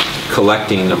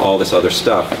collecting all this other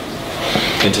stuff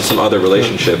into some other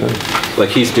relationship. Like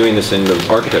he's doing this in the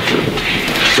architecture.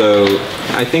 So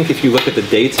I think if you look at the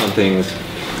dates on things,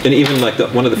 and even like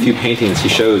one of the few paintings he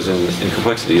shows in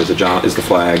Complexity is the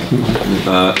flag.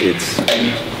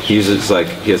 He uses like,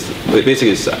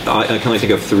 basically I can only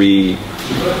think of three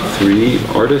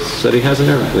artists that he has in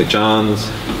there. Like John's,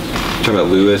 talking about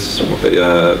Lewis,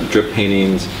 drip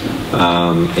paintings,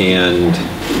 and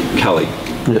Kelly.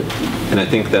 And I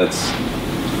think that's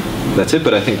it,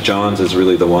 but I think Johns is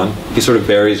really the one. He sort of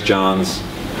buries Johns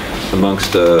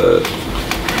amongst a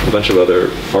bunch of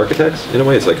other architects. In a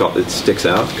way, it's like it sticks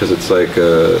out because it's like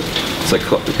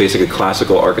basically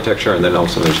classical architecture, and then all of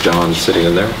a sudden there's Johns sitting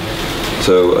in there.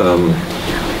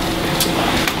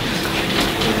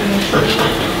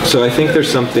 So I think there's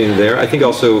something there. I think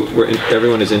also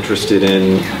everyone is interested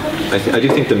in. I do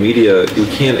think the media.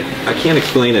 I can't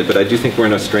explain it, but I do think we're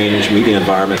in a strange media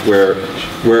environment where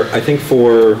I think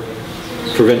for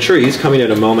Venturi, he's coming at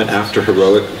a moment after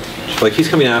heroic, like he's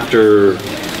coming after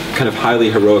kind of highly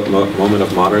heroic moment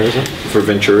of modernism for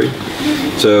Venturi.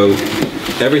 So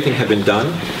everything had been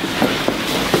done,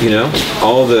 you know,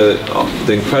 all the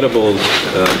incredible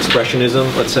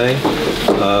expressionism, let's say,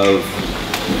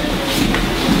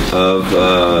 of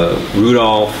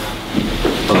Rudolph,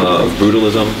 of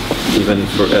brutalism, even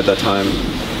at that time,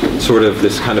 sort of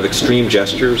this kind of extreme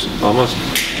gestures, almost.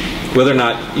 Whether or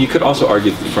not, you could also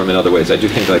argue from in other ways. I do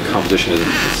think like composition is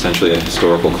essentially a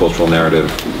historical cultural narrative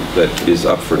that is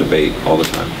up for debate all the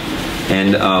time.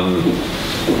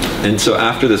 And so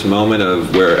after this moment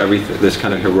of where this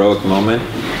kind of heroic moment,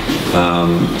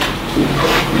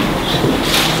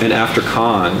 and after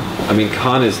Kahn, I mean,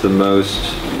 Kahn is the most,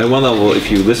 at one level, if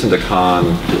you listen to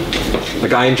Kahn,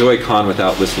 like I enjoy Kahn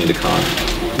without listening to Kahn,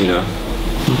 you know?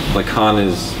 Like Kahn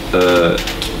is,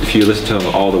 if you listen to him,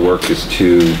 all the work is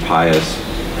too pious.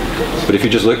 But if you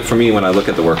just look, for me, when I look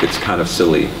at the work, it's kind of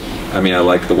silly. I mean, I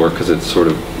like the work because it sort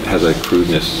of has a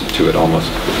crudeness to it almost.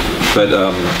 But,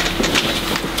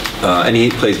 and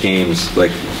he plays games,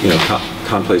 like, you know,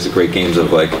 Kahn plays great games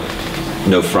of like,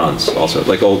 no fronts also,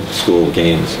 like old school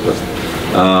games.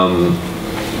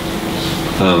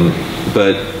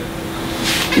 But,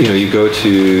 you know, you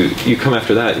come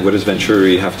after that, what does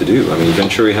Venturi have to do? I mean,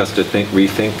 Venturi has to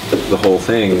rethink the whole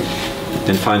thing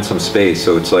and find some space.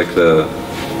 So it's like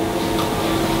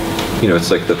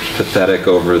it's like the pathetic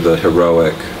over the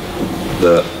heroic,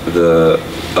 the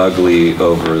ugly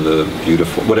over the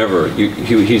beautiful, whatever.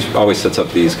 He always sets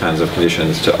up these kinds of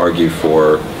conditions to argue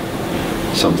for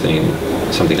something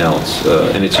else.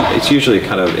 And it's usually a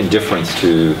kind of indifference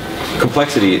to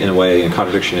complexity in a way, and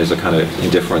contradiction is a kind of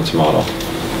indifference model.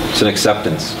 It's an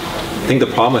acceptance. I think the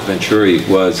problem with Venturi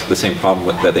was the same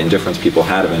problem that the indifference people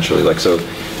had eventually. Like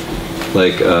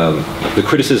the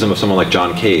criticism of someone like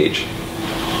John Cage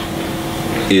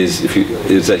is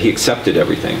that he accepted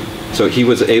everything. So he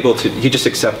was able to. He just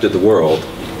accepted the world.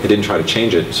 He didn't try to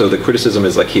change it. So the criticism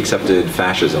is like he accepted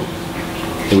fascism.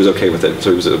 He was okay with it.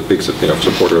 So he was a big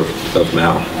supporter of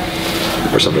Mao.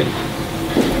 or something.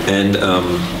 And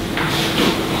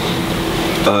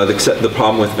the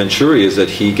problem with Venturi is that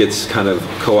he gets kind of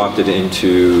co-opted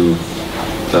into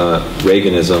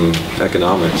Reaganism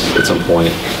economics at some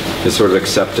point. His sort of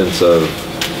acceptance of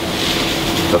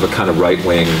a kind of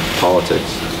right-wing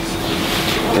politics.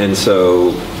 And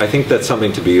so I think that's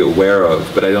something to be aware of,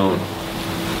 but I don't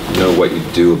know what you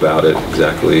do about it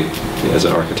exactly as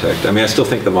an architect. I mean, I still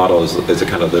think the model is a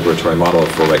kind of liberatory model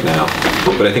for right now,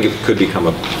 but I think it could become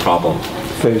a problem.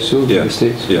 Very soon, yeah. in the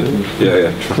States. Yeah, yeah,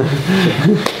 yeah.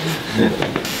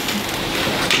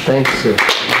 Thanks.